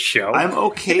understand the show. I'm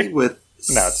okay with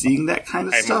seeing that kind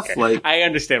of stuff. Okay. Like, I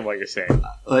understand what you're saying.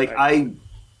 Like,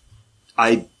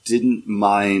 I didn't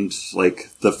mind like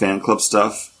the fan club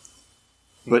stuff,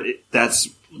 but that's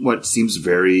what seems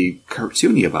very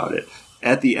cartoony about it.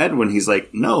 At the end, when he's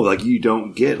like, "No, like you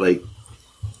don't get like."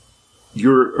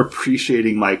 You're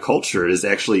appreciating my culture is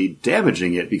actually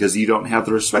damaging it because you don't have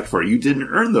the respect for it. You didn't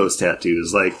earn those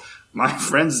tattoos. Like, my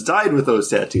friends died with those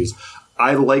tattoos.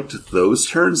 I liked those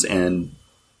turns, and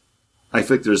I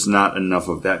think there's not enough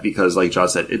of that because, like John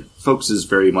said, it focuses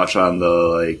very much on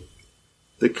the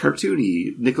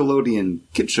cartoony Nickelodeon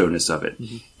kid showness of it.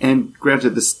 Mm-hmm. And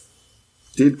granted, this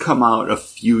did come out a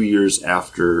few years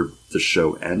after the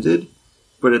show ended,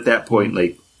 but at that point,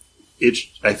 like,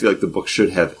 I feel like the book should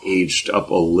have aged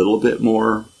up a little bit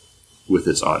more with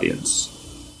its audience.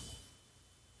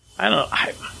 I don't know.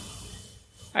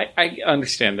 I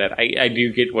understand that. I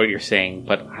do get what you're saying,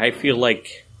 but I feel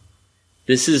like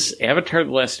this is Avatar: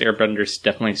 The Last Airbender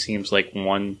definitely seems like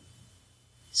one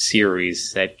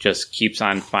series that just keeps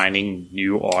on finding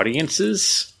new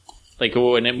audiences. Like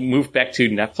when it moved back to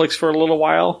Netflix for a little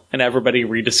while and everybody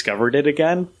rediscovered it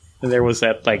again, and there was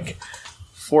that like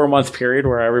 4-month period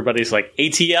where everybody's like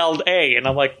ATLA, and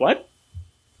I'm like, what?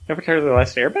 Avatar: The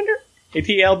Last Airbender?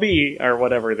 ATLB, or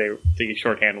whatever the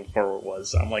shorthand for it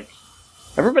was. I'm like,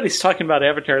 everybody's talking about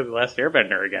Avatar: The Last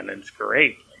Airbender again, and it's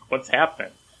great. Like, what's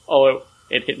happening? Oh,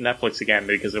 it hit Netflix again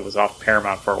because it was off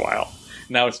Paramount for a while.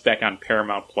 Now it's back on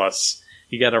Paramount Plus.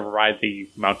 You got to ride the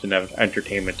mountain of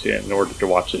entertainment in order to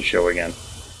watch the show again.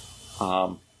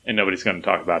 And nobody's going to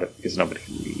talk about it because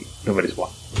nobody's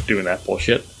doing that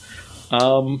bullshit.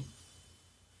 So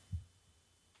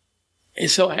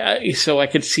I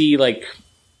could see, like,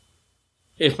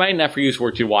 if my nephews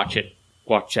were to watch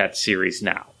that series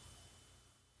now,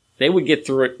 they would get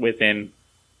through it within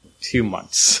 2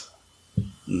 months.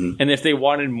 Mm-hmm. And if they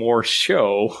wanted more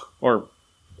show, or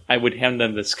I would hand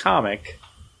them this comic,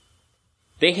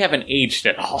 they haven't aged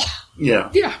at all. Yeah.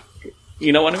 Yeah.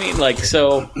 You know what I mean? Like,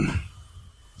 so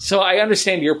I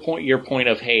understand your point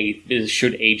of, hey, this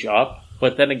should age up.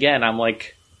 But then again, I'm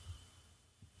like,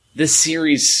 this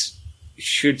series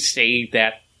should stay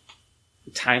that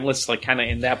timeless, like kind of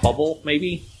in that bubble,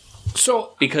 maybe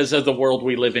So because of the world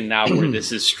we live in now, where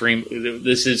this is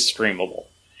streamable.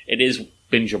 It is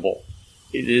bingeable.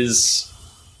 It is.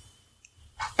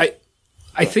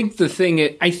 I think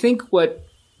I think what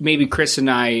maybe Chris and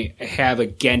I have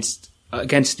against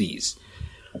these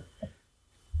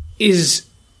is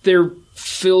they're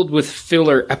filled with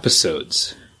filler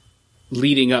episodes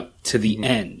leading up to the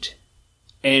end.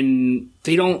 And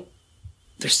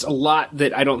there's a lot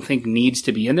that I don't think needs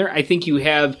to be in there. I think you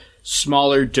have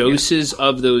smaller doses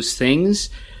of those things,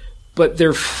 but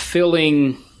they're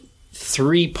filling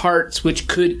 3 parts, which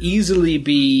could easily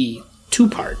be 2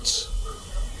 parts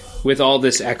with all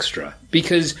this extra.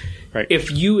 Because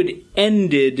if you had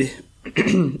ended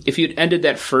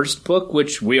that first book,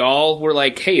 which we all were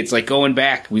like, hey, it's like going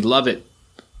back. We love it.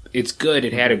 It's good.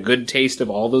 It had a good taste of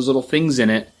all those little things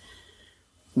in it,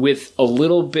 with a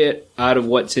little bit out of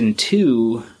what's in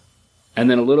 2, and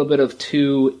then a little bit of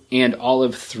 2 and all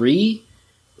of 3,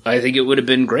 I think it would have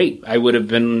been great. I would have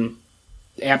been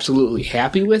absolutely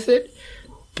happy with it,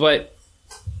 but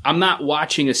I'm not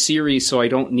watching a series, so I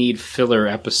don't need filler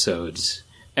episodes.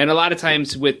 And a lot of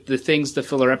times with the things, the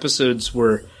filler episodes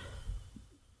were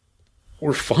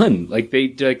fun. Like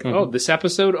oh, this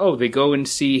episode, they go and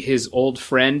see his old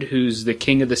friend who's the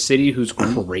king of the city, who's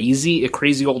crazy, a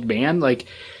crazy old man. Like,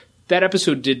 that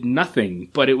episode did nothing,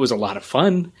 but it was a lot of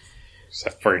fun.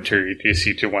 Except for introduce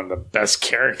you to one of the best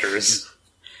characters.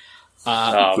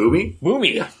 Boomy?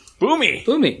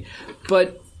 Boomy.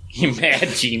 But you mad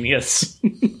genius.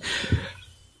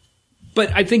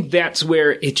 But I think that's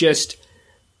where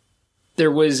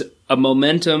there was a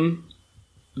momentum.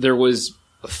 There was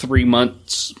a 3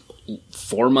 months,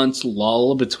 4 months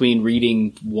lull between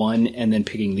reading one and then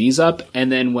picking these up.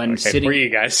 And then when sitting... For you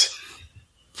guys.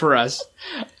 For us.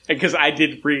 Because I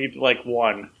did read,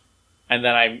 1, and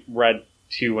then I read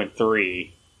 2 and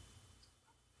 3.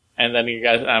 And then you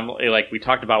guys, we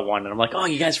talked about 1, and I'm like, oh,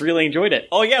 you guys really enjoyed it.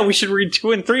 Oh, yeah, we should read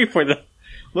 2 and 3 for the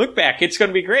look back. It's going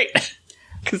to be great.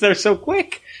 Because they're so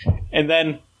quick. And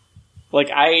then,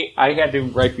 I had to,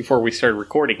 right before we started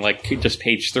recording, just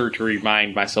page through to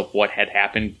remind myself what had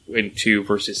happened in 2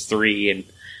 versus 3. And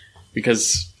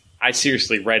because I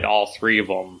seriously read all 3 of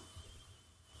them.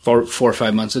 4 or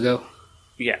 5 months ago?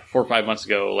 Yeah, 4 or 5 months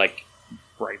ago,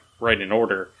 right in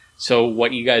order. So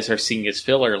what you guys are seeing as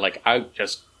filler, I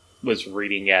just was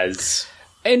reading as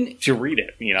to read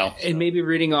it, And maybe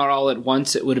reading it all at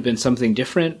once, it would have been something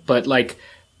different. But,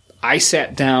 I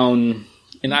sat down...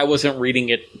 And I wasn't reading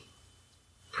it,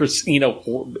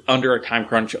 under a time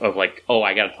crunch of, I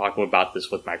got to talk about this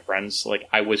with my friends.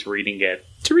 I was reading it...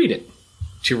 To read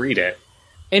it.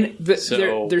 And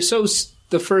they're so...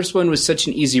 The first one was such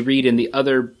an easy read, and the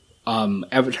other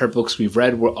Avatar books we've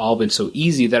read were all been so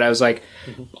easy that I was like,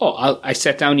 I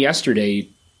sat down yesterday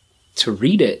to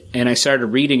read it, and I started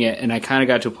reading it, and I kind of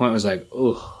got to a point where I was like,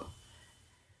 oh.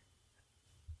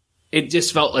 It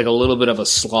just felt like a little bit of a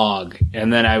slog,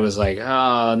 and then I was like,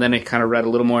 oh, and then I kind of read a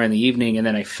little more in the evening, and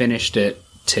then I finished it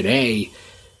today.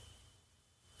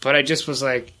 But I just was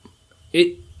like,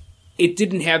 it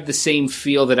didn't have the same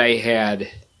feel that I had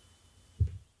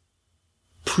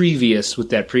previous with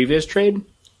that previous trade.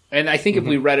 And I think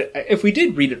if we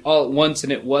did read it all at once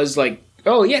and it was like,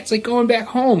 oh yeah, it's like going back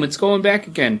home, it's going back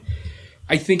again,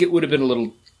 I think it would have been a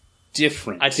little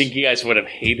different. I think you guys would have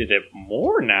hated it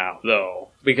more now, though.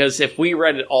 Because if we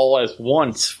read it all as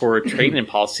once for a trade-in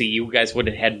policy, you guys would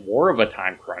have had more of a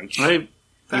time crunch. You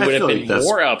would have been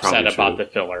more upset about the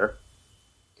filler.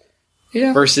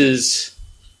 Yeah. Versus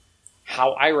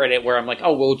how I read it, where I'm like,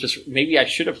 oh, well, maybe I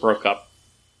should have broke up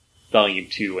Volume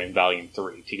 2 and Volume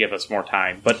 3 to give us more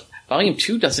time. But Volume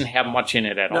 2 doesn't have much in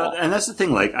it at all. And that's the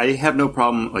thing, I have no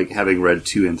problem, having read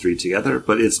 2 and 3 together,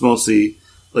 but it's mostly,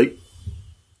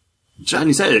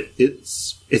 Johnny said it,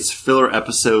 it's filler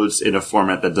episodes in a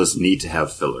format that doesn't need to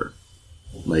have filler.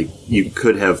 You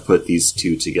could have put these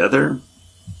 2 together.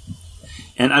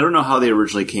 And I don't know how they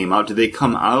originally came out. Did they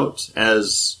come out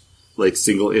as,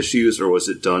 single issues, or was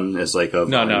it done as, a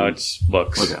volume? No, it's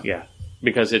books. Okay. Yeah.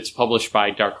 Because it's published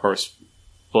by Dark Horse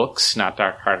Books, not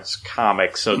Dark Horse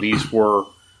Comics, so these were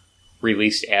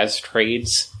released as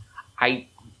trades. I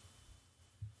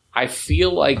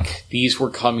feel like these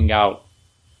were coming out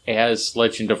as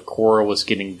Legend of Korra was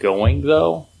getting going,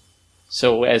 though.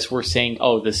 So as we're saying,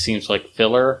 oh, this seems like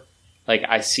filler,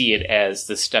 I see it as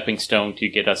the stepping stone to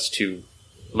get us to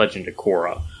Legend of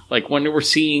Korra. When we're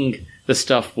seeing the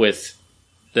stuff with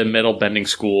the metal bending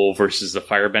school versus the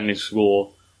fire bending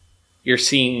school, you're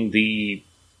seeing the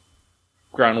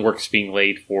groundwork's being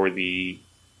laid for the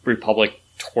Republic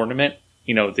tournament.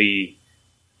 The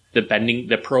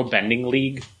pro bending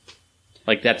league.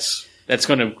 Like, that's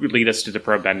going to lead us to the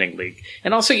Pro Bending League.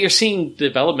 And also, you're seeing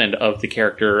development of the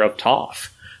character of Toph,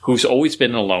 who's always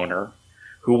been a loner,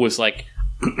 who was like,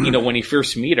 when you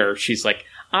first meet her, she's like,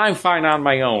 I'm fine on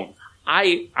my own.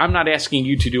 I'm not asking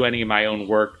you to do any of my own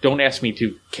work. Don't ask me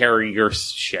to carry your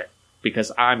shit,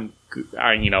 because I'm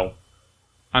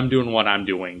doing what I'm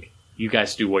doing. You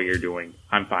guys do what you're doing.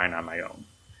 I'm fine on my own.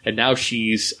 And now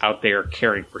she's out there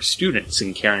caring for students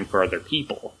and caring for other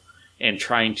people and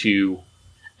trying to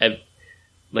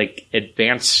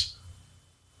advance,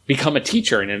 become a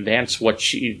teacher and advance what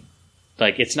she,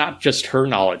 it's not just her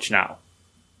knowledge now.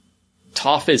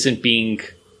 Toph isn't being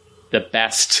the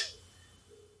best.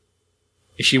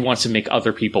 She wants to make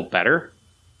other people better,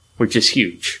 which is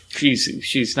huge.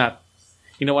 She's not,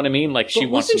 you know what I mean? Like, she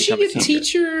wants to become a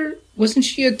teacher. Wasn't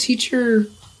she a teacher?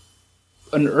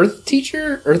 An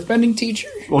earthbending teacher?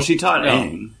 Well, she taught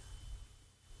Aang.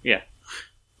 Yeah.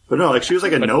 But no, she was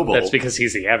like a noble. That's because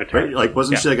he's the Avatar. Right?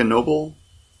 Wasn't she like a noble?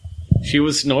 She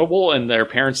was noble, and their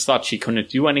parents thought she couldn't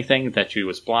do anything, that she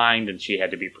was blind, and she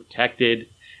had to be protected.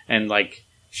 And,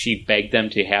 she begged them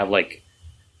to have,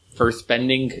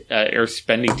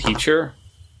 earthbending teacher.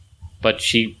 But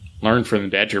she learned from the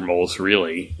Badger Moles,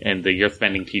 really. And the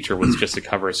earthbending teacher was just a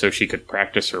cover so she could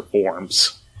practice her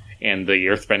forms. And the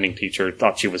earthbending teacher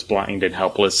thought she was blind and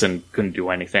helpless and couldn't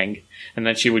do anything. And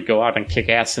then she would go out and kick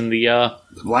ass in the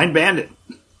Blind Bandit.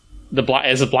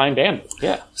 As a blind bandit,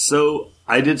 yeah. So,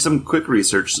 I did some quick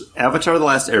research. Avatar The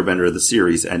Last Airbender, the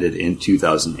series, ended in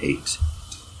 2008.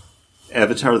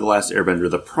 Avatar The Last Airbender,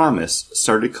 The Promise,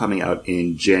 started coming out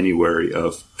in January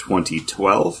of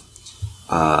 2012.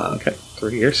 Okay,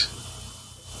 3 years.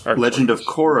 Legend of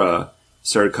Korra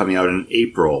started coming out in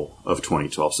April of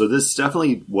 2012. So this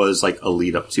definitely was a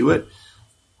lead up to it.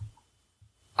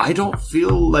 I don't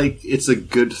feel like it's a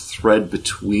good thread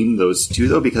between those two,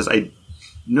 though, because I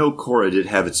know Korra did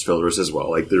have its fillers as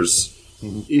well. There's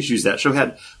issues that show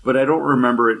had, but I don't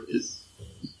remember it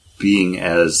being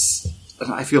as,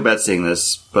 I feel bad saying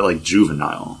this, but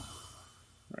juvenile.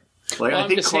 I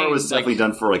think Korra was definitely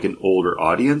done for an older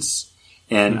audience,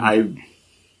 and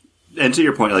and to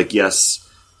your point, yes,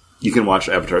 you can watch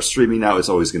Avatar streaming now. It's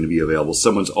always going to be available.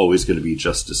 Someone's always going to be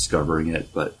just discovering it.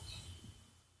 But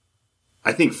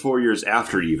I think 4 years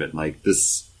after even,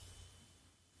 this,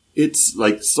 it's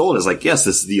sold as yes,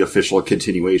 this is the official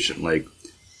continuation.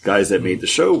 Guys that made the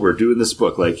show, we're doing this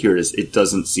book. Here it is. It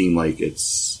doesn't seem like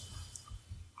it's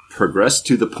progressed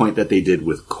to the point that they did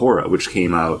with Korra, which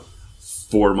came out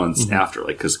 4 months after.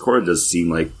 Because Korra does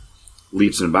seem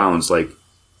leaps and bounds,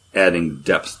 adding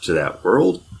depth to that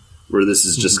world. Where this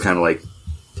is just kind of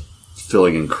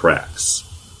filling in cracks.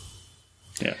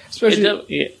 Yeah.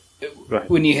 Especially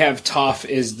when you have Toph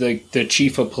is the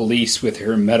chief of police with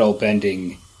her metal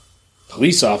bending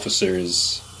police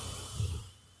officers.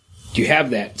 Do you have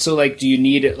that? So, do you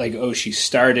need it? She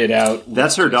started out.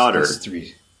 That's her daughter.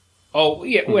 Oh,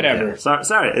 yeah, whatever. Yeah.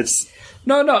 Sorry, it's.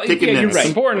 No, yeah, you're right.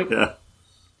 Important. Yeah.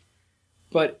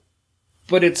 But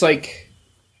it's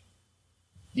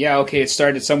yeah, okay, it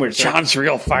started somewhere. John's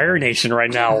real Fire Nation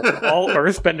right now. All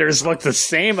Earthbenders look the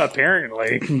same,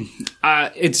 apparently.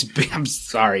 I'm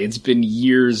sorry, it's been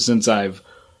years since I've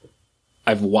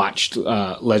watched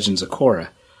Legends of Korra.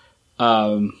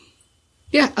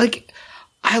 Yeah,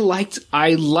 I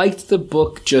liked the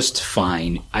book just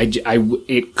fine.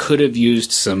 It could have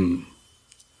used some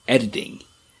editing.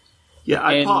 Yeah,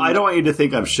 Paul, I don't want you to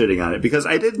think I'm shitting on it, because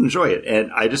I did enjoy it,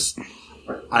 and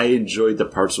I enjoyed the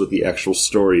parts with the actual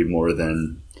story more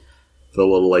than the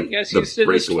little the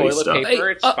breakaway stuff. Paper,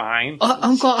 it's fine.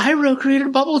 Uncle Iroh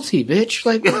created bubble tea, bitch.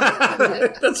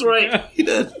 That's right, he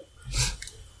did.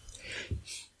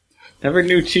 Never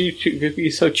knew could be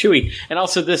so chewy. And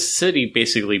also, this city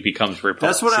basically becomes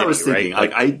Republic City. That's what I was thinking.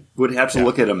 Right? I would have to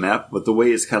look at a map, but the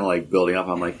way it's kind of building up,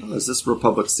 I'm is this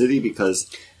Republic City?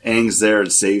 Because Aang's there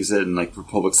and saves it, and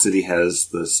Republic City has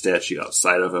the statue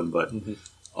outside of him, but.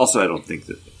 Also, I don't think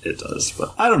that it does,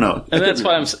 but I don't know. And that's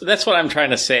what I'm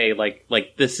trying to say.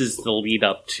 This is the lead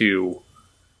up to,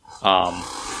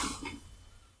 Korra,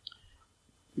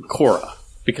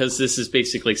 because this is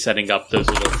basically setting up those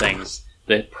little things,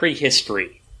 the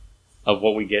prehistory of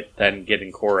what we get in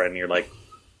Korra, and you're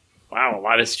wow, a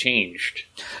lot has changed.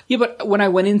 Yeah, but when I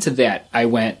went into that, I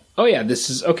went, oh yeah, this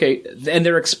is okay, and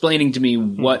they're explaining to me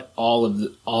what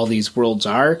all these worlds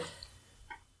are,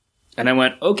 and I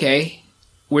went, okay.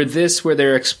 Where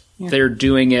they're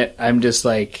doing it, I'm just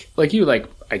I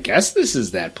guess this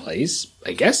is that place.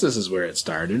 I guess this is where it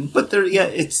started. But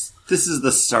this is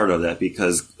the start of that,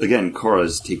 because again, Korra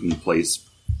is taking place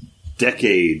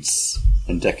decades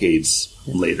and decades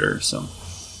later. So,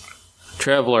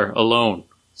 Traveler alone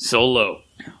Solo.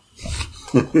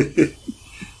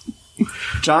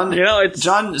 John,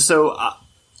 John. So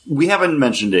we haven't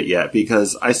mentioned it yet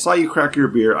because I saw you crack your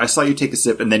beer. I saw you take a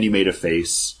sip, and then you made a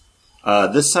face.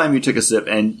 This time you took a sip,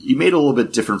 and you made a little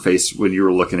bit different face when you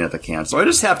were looking at the can. So I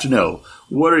just have to know,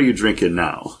 what are you drinking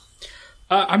now?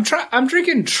 I'm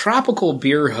drinking Tropical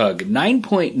Beer Hug,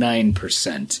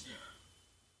 9.9%.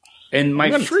 And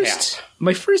my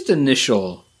first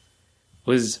initial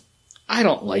was, I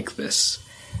don't like this.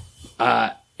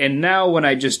 And now when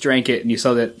I just drank it and you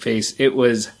saw that face, it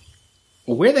was,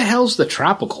 where the hell's the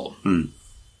Tropical?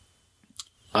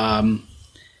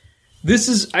 This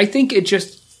is, I think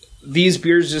these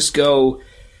beers just go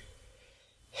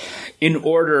in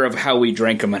order of how we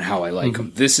drank them and how I like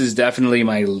them. This is definitely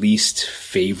my least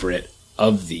favorite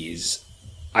of these.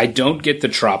 I don't get the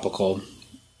Tropical.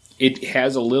 It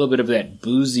has a little bit of that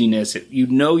booziness. You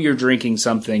know you're drinking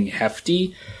something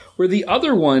hefty. Where the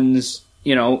other ones,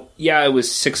 it was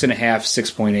 6.5,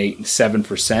 6.8,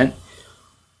 7%.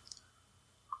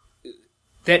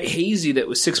 That hazy that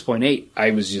was 6.8, I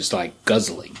was just like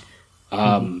guzzling.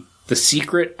 The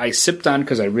Secret I sipped on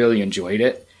because I really enjoyed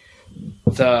it.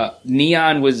 The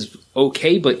Neon was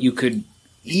okay, but you could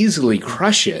easily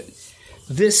crush it.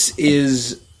 This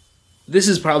is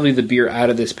probably the beer out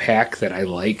of this pack that I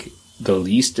like the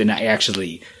least, and I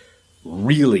actually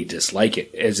really dislike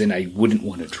it, as in I wouldn't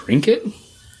want to drink it.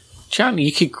 John,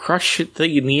 you could crush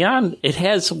the Neon. It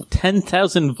has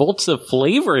 10,000 volts of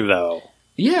flavor, though.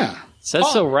 Yeah. It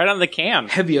says so right on the can.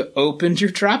 Have you opened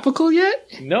your Tropical yet?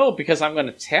 No, because I'm going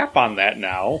to tap on that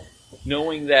now,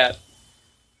 knowing that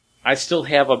I still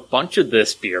have a bunch of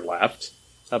this beer left,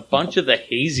 a bunch of the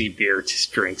hazy beer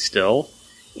to drink still,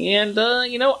 and,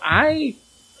 I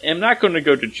am not going to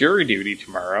go to jury duty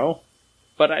tomorrow,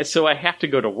 so I have to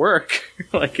go to work,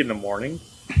 like in the morning,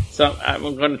 so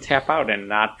I'm going to tap out and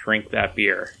not drink that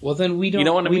beer. Well, then we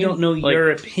don't know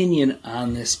your opinion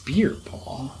on this beer,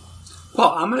 Paul.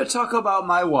 Well, I'm going to talk about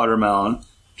my watermelon.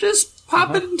 Just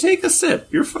pop it and take a sip.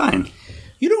 You're fine.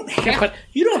 You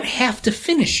don't have to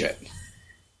finish it.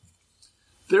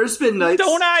 There's been nights...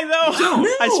 Don't I, though?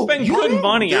 Don't. I spend good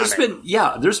money on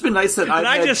it. There's been nights that I've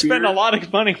had just spend a lot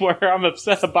of money where I'm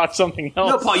upset about something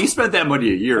else. No, Paul, you spent that money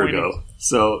a year ago.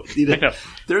 So,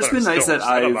 there's been nights that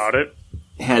I've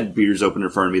had beers open in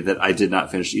front of me that I did not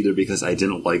finish either because I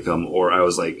didn't like them, or I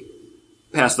was like,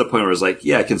 past the point where I was like,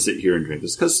 yeah, I can sit here and drink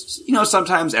this. Because,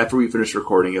 sometimes after we finish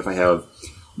recording, if I have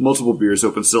multiple beers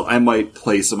open still, I might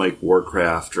play some like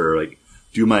Warcraft or like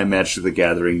do my Magic the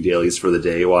Gathering dailies for the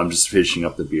day while I'm just finishing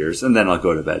up the beers, and then I'll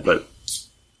go to bed. But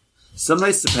some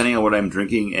nights, depending on what I'm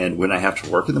drinking and when I have to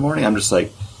work in the morning, I'm just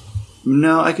like,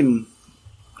 no, I can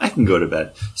go to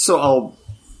bed. So I'll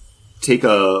take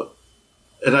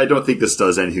and I don't think this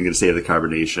does anything to save the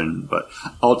carbonation, but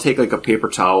I'll take like a paper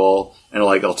towel and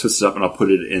I'll twist it up and I'll put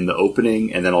it in the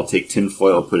opening, and then I'll take tin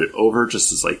foil and put it over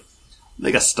just as like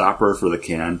a stopper for the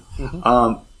can.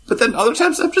 But then other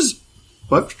times I've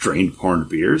drained poured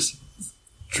beers.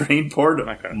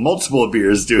 Multiple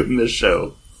beers doing this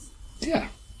show. Yeah.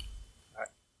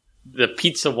 The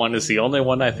pizza one is the only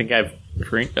one I think I've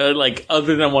drank,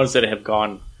 other than ones that have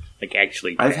gone,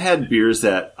 actually bad. I've had beers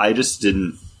that I just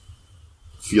didn't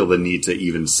feel the need to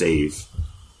even save.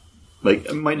 I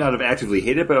might not have actively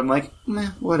hated it, but I'm like,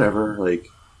 whatever.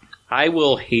 I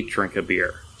will hate drink a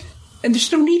beer. And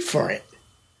there's no need for it.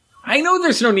 I know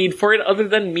there's no need for it other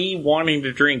than me wanting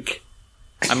to drink.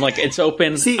 I'm like, it's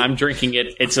open. See, I'm drinking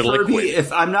it. It's a liquid. Me,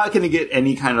 if I'm not going to get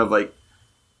any kind of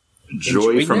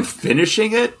joy from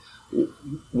finishing it,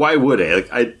 why would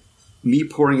I? Me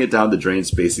pouring it down the drain is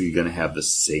basically going to have the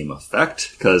same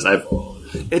effect because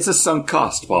it's a sunk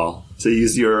cost, Paul. To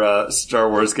use your Star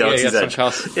Wars Galaxy's Edge,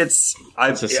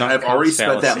 I've already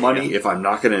spent that money. Yeah. If I'm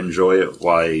not going to enjoy it,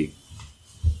 why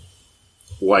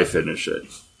finish it?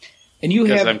 And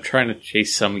because I'm trying to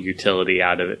chase some utility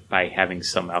out of it by having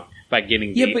by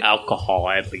getting the alcohol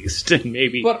at least, and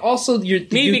maybe. But also,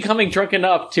 becoming drunk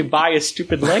enough to buy a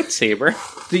stupid lightsaber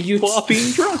while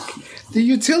being drunk. The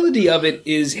utility of it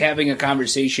is having a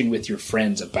conversation with your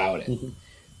friends about it. Mm-hmm.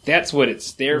 That's what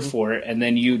it's there for, and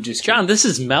then you just... John, this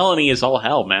is Melanie is all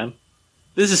hell, man.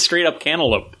 This is straight up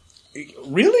cantaloupe.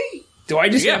 Really? Do I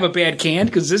just have a bad can?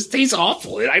 Because this tastes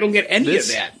awful, and I don't get any of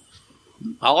that.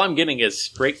 All I'm getting is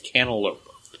straight cantaloupe.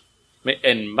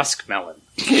 And muskmelon.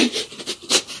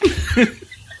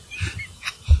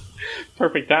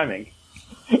 Perfect timing.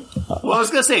 Well, I was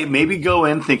going to say, maybe go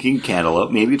in thinking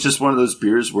cantaloupe. Maybe it's just one of those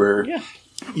beers where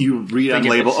you read on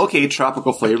label, okay,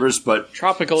 tropical flavors, but...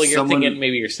 Tropical, you're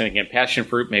thinking passion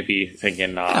fruit, maybe you're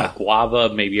thinking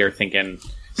guava, maybe you're thinking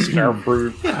star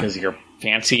fruit, because you're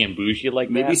fancy and bougie like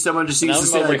that. Maybe someone just And needs to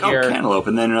I'm say, over like, here- oh, cantaloupe,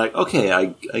 and then you're like, okay, I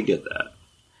get that.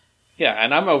 Yeah,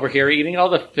 and I'm over here eating all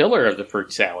the filler of the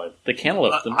fruit salad, the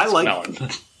cantaloupe, the I like- melon.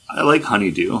 I like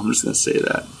honeydew. I'm just going to say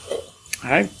that.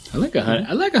 I I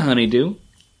like a honeydew.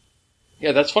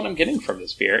 Yeah, that's what I'm getting from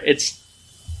this beer. Is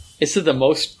it the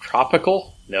most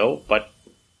tropical? No, but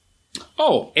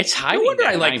Oh, it's no hiding. wonder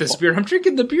that I like 9 this po- beer. I'm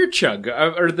drinking the beer chug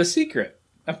or the secret.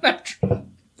 I'm not. I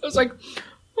was like,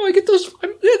 oh, I get those.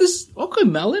 This okay,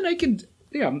 melon. I can.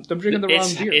 Yeah, I'm drinking the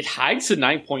wrong beer. It hides the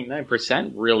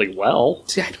 9.9% really well.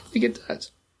 See, I don't think it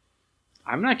does.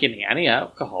 I'm not getting any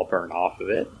alcohol burn off of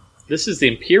it. This is the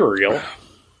Imperial.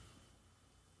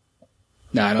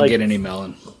 No, I don't Like- get any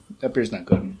melon. That beer's not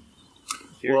good.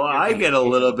 Well, I get a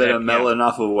little bit of melon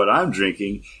off of what I'm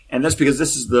drinking, and that's because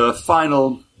this is the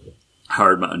final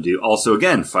hard Mountain Dew. Also,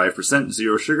 again, 5%,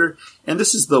 zero sugar, and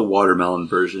this is the watermelon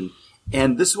version.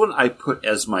 And this one I put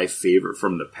as my favorite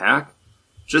from the pack,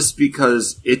 just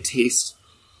because it tastes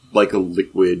like a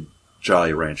liquid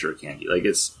Jolly Rancher candy. Like,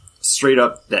 it's straight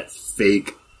up that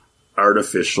fake,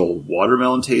 artificial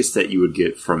watermelon taste that you would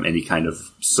get from any kind of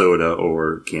soda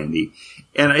or candy.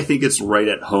 And I think it's right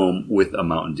at home with a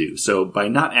Mountain Dew. So by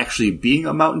not actually being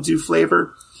a Mountain Dew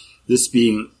flavor, this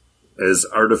being as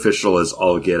artificial as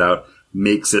all get out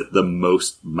makes it the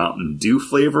most Mountain Dew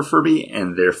flavor for me,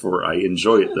 and therefore I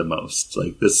enjoy it the most.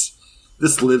 Like, this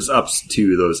lives up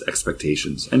to those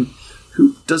expectations. And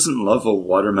who doesn't love a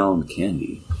watermelon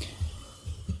candy?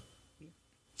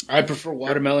 I prefer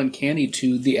watermelon candy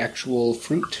to the actual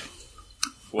fruit.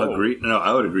 Whoa. Agree? No,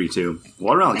 I would agree too.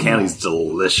 Watermelon candy is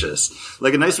delicious.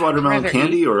 Like a nice watermelon rather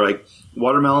candy, or like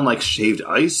watermelon like shaved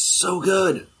ice, so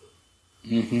good.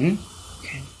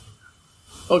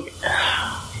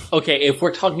 Okay, if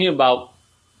we're talking about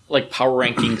like power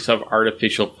rankings of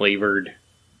artificial flavored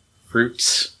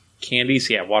fruits, candies,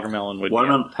 yeah, watermelon would be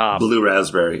Watermelon, on top. blue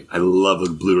raspberry. I love a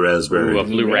blue raspberry. Ooh, a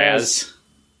blue Blue raz.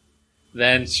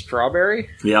 Then strawberry.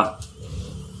 Yeah.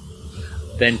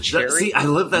 Then cherry. See, I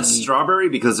love that strawberry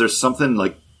because there's something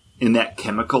like in that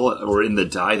chemical or in the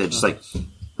dye that just like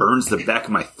burns the back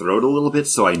of my throat a little bit,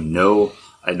 so I know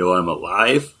I'm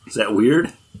alive. Is that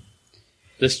weird?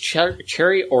 Does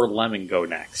cherry or lemon go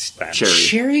next? Then Cherry.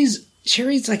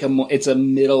 Cherry's like it's a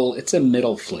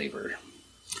middle flavor.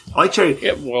 I like cherry.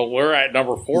 Yeah, well, we're at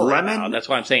number 4 right Lemon? now. That's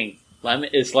why I'm saying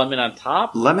is lemon on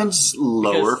top. Lemon's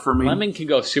lower Because for me. Lemon can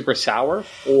go super sour,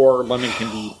 or lemon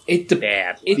can be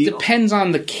bad. It depends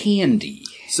on the candy.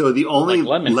 So the only Like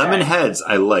lemon lemon pie. heads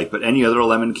I like, but any other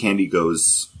lemon candy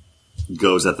goes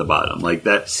at the bottom. Like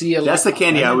that. See, that's the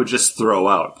candy I would just throw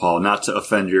out, Paul. Not to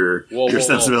offend your Whoa,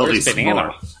 sensibilities. where's banana?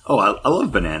 more. Oh, I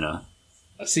love banana.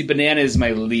 See, banana is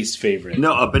my least favorite.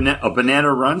 No, a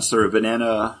banana runts or a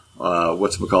banana.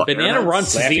 What's it called? Banana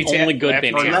Runts is the Laffy only Ta- good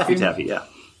Laffy Or banana. Laffy Taffy.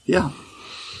 Yeah.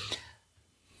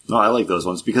 No, I like those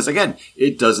ones because again,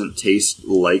 it doesn't taste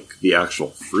like the actual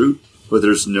fruit, but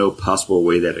there's no possible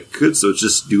way that it could. So it's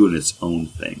just doing its own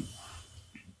thing.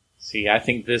 See, I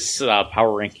think this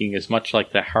power ranking is much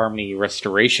like the Harmony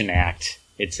Restoration Act.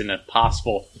 It's an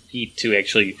impossible feat to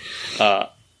actually.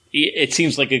 It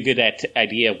seems like a good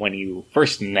idea when you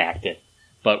first enact it,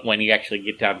 but when you actually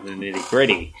get down to the nitty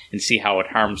gritty and see how it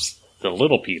harms the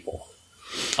little people,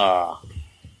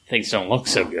 things don't look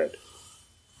so good.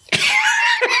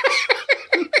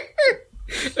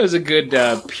 That was a good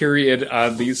period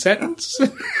on the sentence.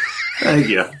 Thank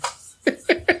you.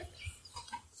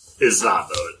 It's not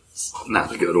though. It's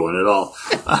not a good one at all.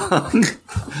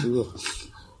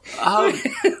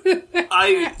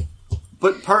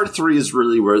 But part 3 is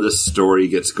really where the story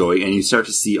gets going, and you start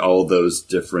to see all those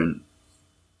different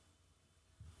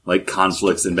like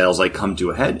conflicts and battles like come to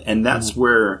a head, and that's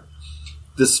where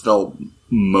this felt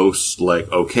most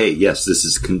like, okay, yes, this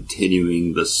is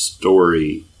continuing the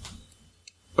story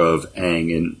of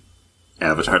Aang and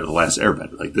Avatar: The Last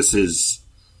Airbender. Like this is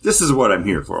what I'm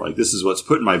here for. Like this is what's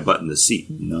putting my butt in the seat.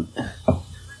 You know,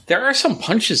 There are some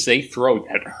punches they throw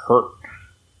that hurt.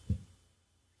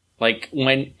 Like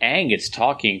when Aang is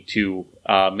talking to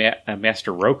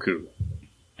Master Roku,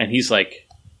 and he's like,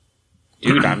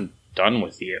 "Dude, I'm done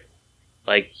with you.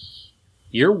 Like,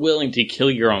 you're willing to kill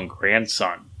your own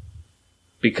grandson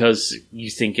because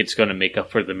you think it's going to make up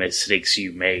for the mistakes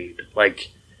you made." Like,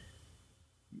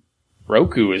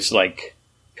 Roku is like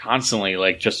constantly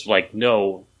like just like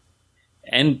no,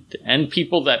 and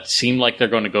people that seem like they're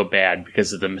going to go bad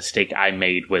because of the mistake I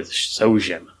made with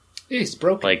Sojin. He's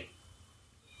broken. Like,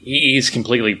 he's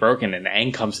completely broken, and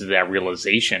Aang comes to that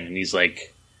realization, and he's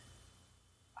like,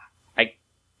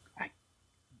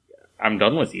 I'm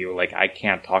done with you. Like, I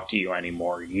can't talk to you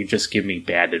anymore. You just give me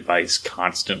bad advice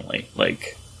constantly.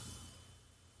 Like,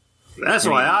 That's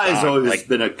why I've always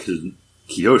been a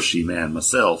Kyoshi man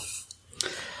myself.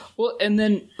 Well, and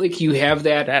then like you have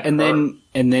that and hurt.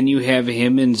 then you have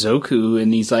him and Zoku,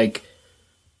 and he's like,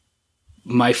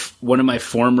 one of my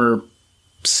former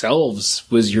selves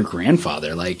was your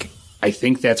grandfather. Like, I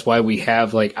think that's why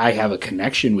I have a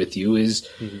connection with you. Is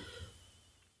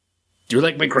you're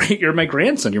like you're my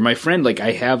grandson. You're my friend. Like,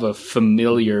 I have a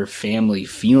familiar family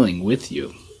feeling with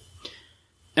you.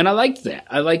 And I liked that.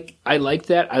 I like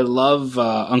that. I love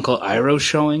Uncle Iroh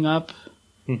showing up.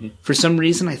 Mm-hmm. For some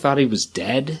reason, I thought he was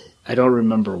dead. I don't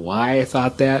remember why I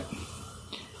thought that.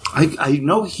 I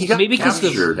know he got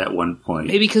captured at one point.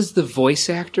 Maybe because the voice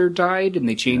actor died and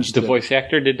they changed the voice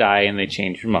actor did die and they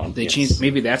changed him up. They changed.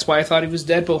 Maybe that's why I thought he was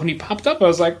dead. But when he popped up, I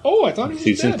was like, "Oh, I thought he was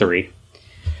Season dead." 3.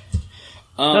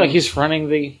 No, he's running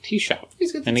the tea shop.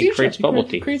 He's got the and tea he shop. creates bubble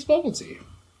tea. Creates bubble tea.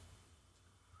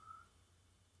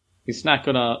 He's not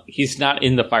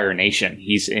in the Fire Nation.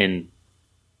 He's in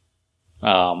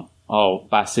Ba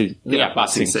Sing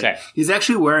Se. He's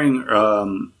actually wearing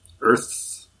Earth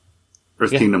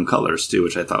Kingdom colors too,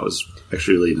 which I thought was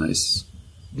actually really nice.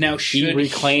 Now, should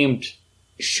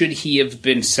he have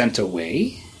been sent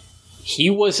away? He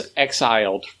was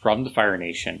exiled from the Fire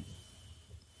Nation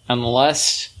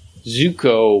unless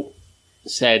Zuko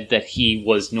said that he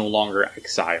was no longer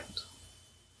exiled.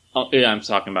 I'm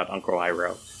talking about Uncle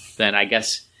Iroh. Then I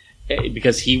guess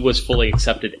because he was fully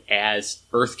accepted as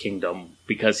Earth Kingdom,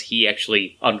 because he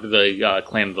actually under the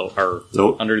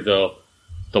under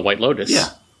the White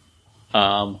Lotus,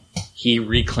 he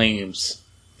reclaims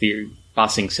the Ba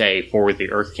Sing Se for the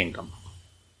Earth Kingdom.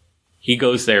 He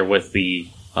goes there with the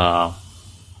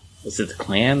is it the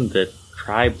clan, the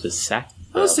tribe, the sect?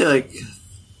 I would say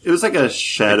it was like a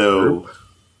shadow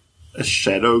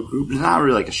group. Not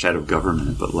really like a shadow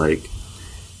government, but like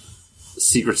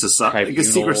secret society. Yeah,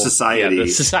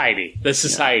 the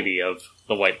society of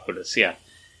the White Lotus. Yeah,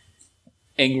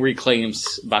 and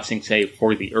reclaims Ba Sing Se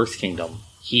for the Earth Kingdom.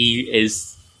 He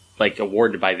is like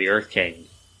awarded by the Earth King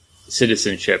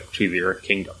citizenship to the Earth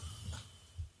Kingdom.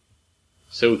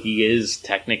 So he is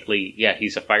technically,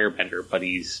 he's a firebender, but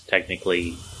he's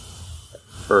technically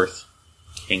Earth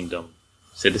Kingdom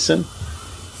citizen.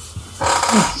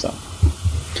 So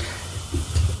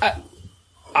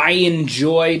I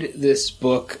enjoyed this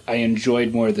book. I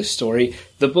enjoyed more of the story.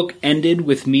 The book ended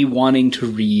with me wanting to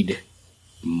read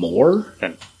more.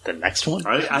 Than the next one?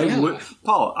 I would,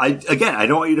 Paul, I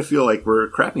don't want you to feel like we're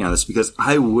crapping on this, because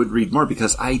I would read more,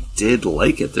 because I did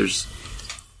like it. There's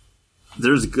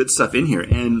good stuff in here,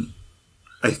 and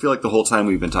I feel like the whole time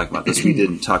we've been talking about this, we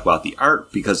didn't talk about the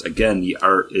art, because again, the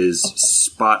art is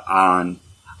spot on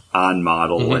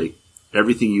model. Mm-hmm. Like,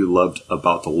 everything you loved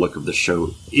about the look of the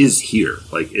show is here.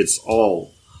 Like, it's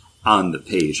all on the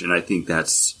page, and I think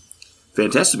that's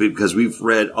fantastic, because we've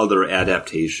read other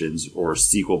adaptations or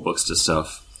sequel books to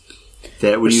stuff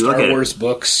that when you look at Star Wars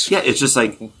books, it's just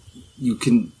like you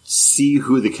can see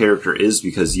who the character is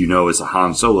because you know it's a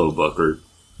Han Solo book, or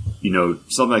you know,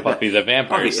 something like Buffy the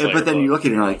Vampire Slayer but then book. you look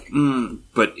at it and you're like,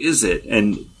 but is it?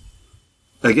 And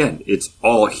again, it's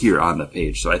all here on the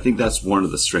page. So I think that's one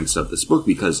of the strengths of this book,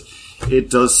 because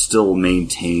it does still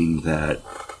maintain that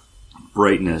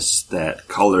brightness, that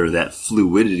color, that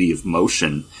fluidity of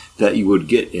motion that you would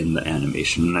get in the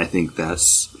animation. And I think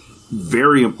that's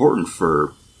very important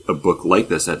for a book like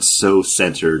this that's so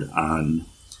centered on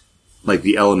like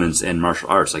the elements and martial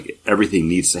arts. Like, everything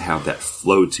needs to have that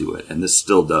flow to it, and this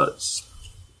still does.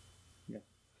 Yeah.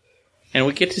 And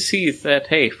we get to see that,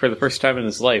 hey, for the first time in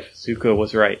his life, Zuko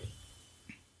was right.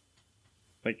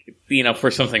 Like, you know,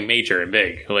 for something major and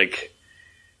big. Like,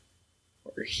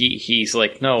 he's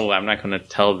like, no, I'm not going to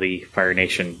tell the Fire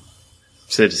Nation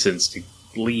citizens to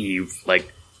leave.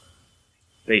 Like,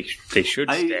 they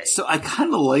should stay. So I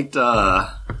kind of liked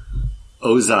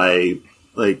Ozai,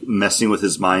 like, messing with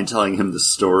his mind, telling him the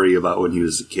story about when he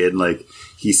was a kid. Like,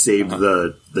 he saved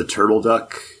the turtle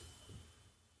duck.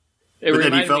 It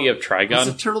reminded me of Trigun. Was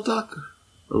it turtle duck?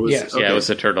 Or was Yes. Okay. Yeah, it was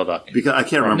a turtle duck. Because I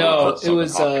can't remember. No, it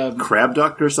was crab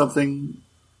duck or something.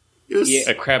 It was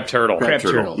a crab turtle. Crab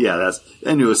turtle. Yeah,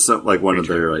 and it was some, like, one of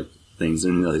their like things,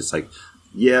 and it's like,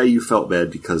 yeah, you felt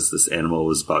bad because this animal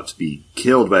was about to be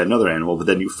killed by another animal, but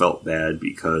then you felt bad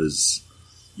because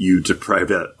you deprived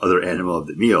that other animal of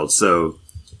the meal. So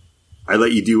I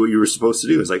let you do what you were supposed to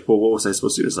do. It's like, well, what was I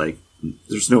supposed to do? It's like,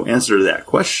 there's no answer to that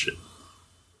question.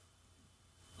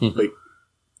 Like,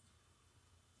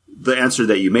 the answer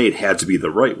that you made had to be the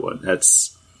right one.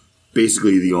 That's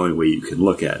basically the only way you can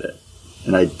look at it.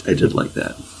 And I did like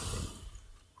that.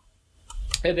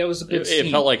 Hey, that was a good It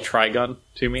scene. felt like Trigun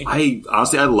to me. I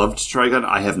loved Trigun.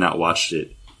 I have not watched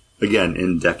it again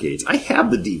in decades. I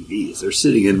have the DVDs; they're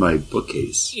sitting in my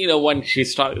bookcase. You know, when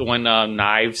when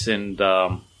Knives and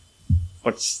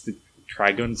what's the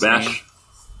Trigun's name?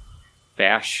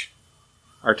 Vash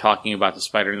are talking about the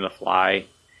spider and the fly,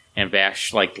 and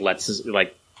Vash unweaves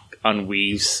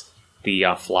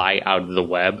the fly out of the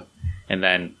web, and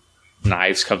then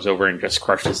Knives comes over and just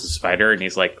crushes the spider, and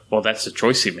he's like, "Well, that's the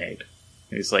choice he made."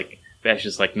 And he's like, Vash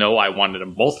is like, "No, I wanted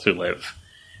them both to live."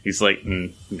 He's like,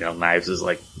 Knives is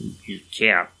like, "You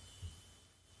can't.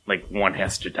 Like, one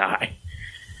has to die."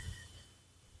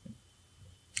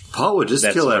 Paul would just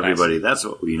kill everybody. That's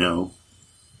what we know.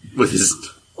 With his.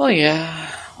 Well,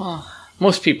 yeah. Well,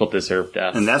 most people deserve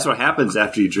death, and that's what happens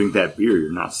after you drink that beer.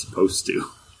 You're not supposed to.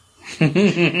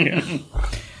 Yeah.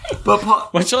 But Paul,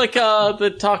 much like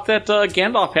the talk that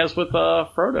Gandalf has with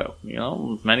Frodo. You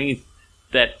know, many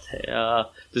that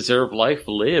deserve life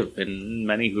live, and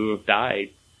many who have died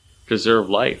deserve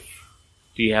life.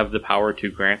 Do you have the power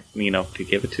to grant, to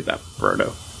give it to them,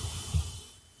 Frodo?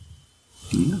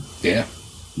 Yeah.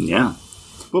 Yeah.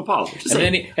 Well, Paul,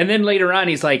 and then later on,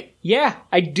 he's like, "Yeah,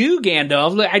 I do,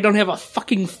 Gandalf. I don't have a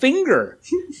fucking finger.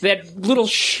 That little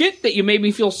shit that you made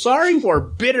me feel sorry for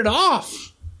bit it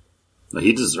off." Well,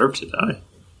 he deserved to die.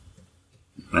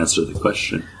 Answer the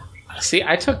question. See,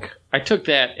 I took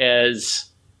that as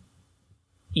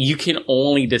you can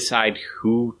only decide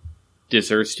who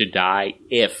deserves to die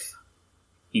if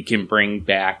you can bring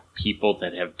back people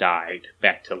that have died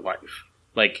back to life.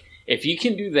 Like, if you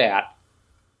can do that,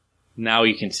 now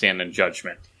you can stand in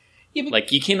judgment. Yeah,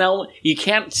 like, you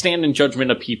can't stand in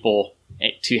judgment of people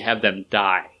to have them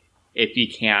die if you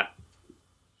can't,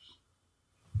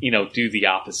 do the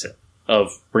opposite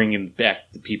of bringing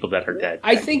back the people that are dead.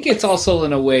 I think it's also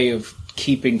in a way of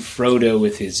keeping Frodo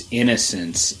with his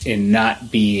innocence and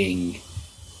not being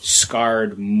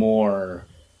scarred more,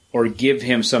 or give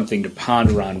him something to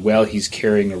ponder on while he's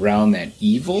carrying around that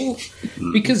evil.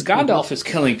 Because Gandalf is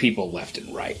killing people left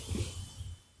and right.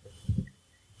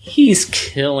 He's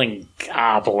killing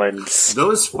goblins.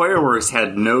 Those fireworks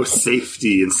had no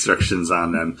safety instructions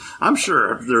on them. I'm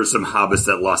sure there were some hobbits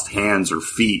that lost hands or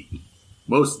feet.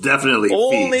 Most definitely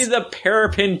only feet. The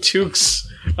Parapentooks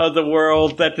of the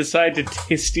world that decide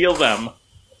to steal them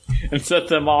and set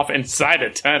them off inside a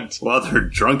tent while they're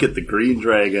drunk at the Green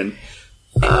Dragon.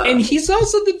 And he's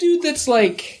also the dude that's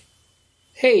like,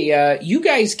 "Hey, you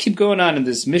guys keep going on in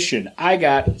this mission. I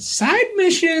got side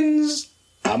missions.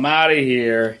 I'm out of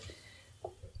here."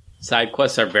 Side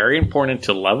quests are very important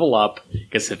to level up,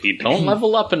 because if you don't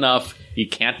level up enough, you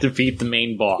can't defeat the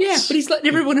main boss. Yeah, but he's letting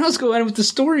everyone else go on with the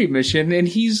story mission, and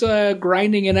he's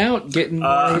grinding it out, getting...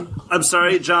 I'm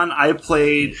sorry, John, I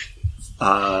played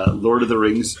Lord of the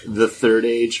Rings, The Third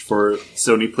Age for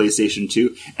Sony PlayStation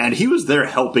 2, and he was there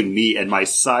helping me and my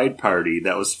side party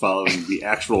that was following the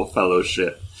actual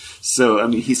fellowship. So, I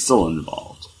mean, he's still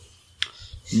involved.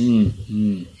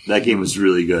 That game was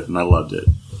really good, and I loved it.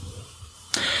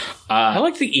 I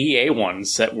like the EA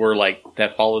ones that were like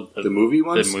that followed the movie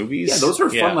ones. The movies, yeah, those were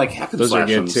fun. Like hack and those slash are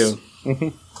good ones. too.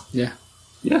 Yeah.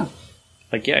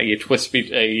 Like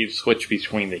you switch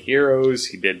between the heroes.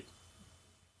 He did.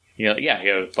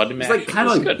 Button mash. It's like kind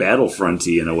of like good.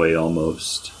 Battlefront-y in a way,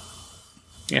 almost.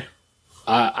 Yeah.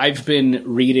 I've been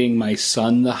reading my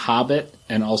son The Hobbit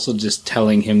and also just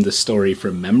telling him the story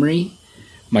from memory.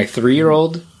 My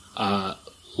 3-year-old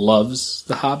loves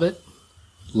The Hobbit,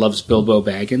 loves Bilbo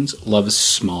Baggins, loves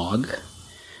Smaug.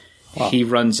 Wow. He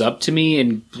runs up to me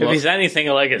and... If he's anything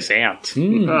like his aunt.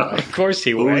 Of course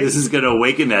he would. This is going to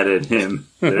awaken that in him.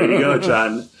 There you go,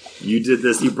 John. You did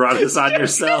this. You brought this on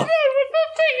yourself.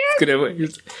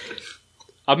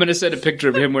 I'm going to send a picture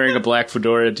of him wearing a black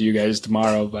fedora to you guys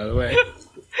tomorrow, by the way.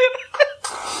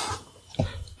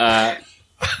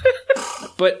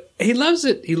 But he loves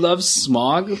it. He loves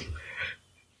Smaug.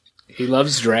 He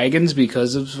loves dragons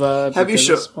because of Have you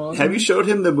showed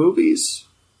him the movies?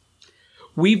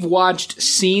 We've watched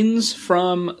scenes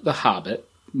from The Hobbit,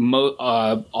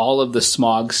 all of the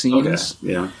Smaug scenes.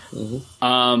 Okay. Yeah.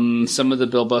 Mm-hmm. Some of the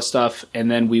Bilbo stuff,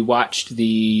 and then we watched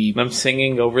them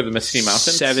singing over the Misty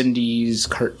Mountains 70s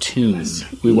cartoon.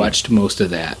 We watched most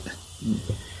of that.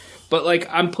 But like,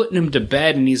 I'm putting him to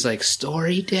bed, and he's like,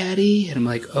 "Story, Daddy," and I'm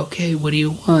like, "Okay, what do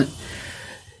you want?"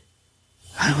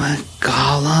 "I want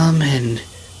Gollum and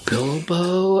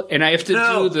Bilbo," and I have to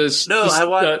do this. I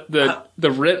want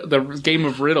the game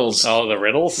of riddles. Oh, the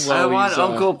riddles! I want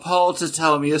Uncle Paul to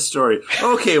tell me a story.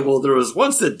 Okay, well, there was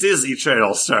once a Disney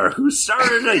Channel star who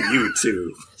started a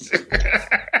YouTube.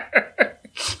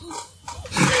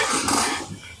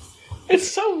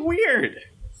 It's so weird.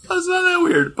 It's not that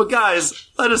weird. But guys,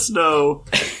 let us know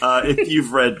if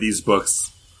you've read these books.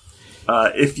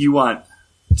 If you want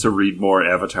to read more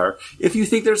Avatar, if you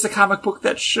think there's a comic book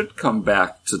that should come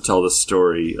back to tell the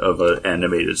story of an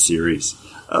animated series,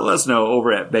 let us know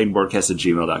over at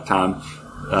bangboardcast@gmail.com.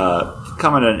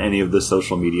 Comment on any of the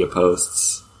social media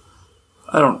posts.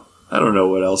 I don't know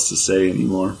what else to say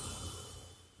anymore.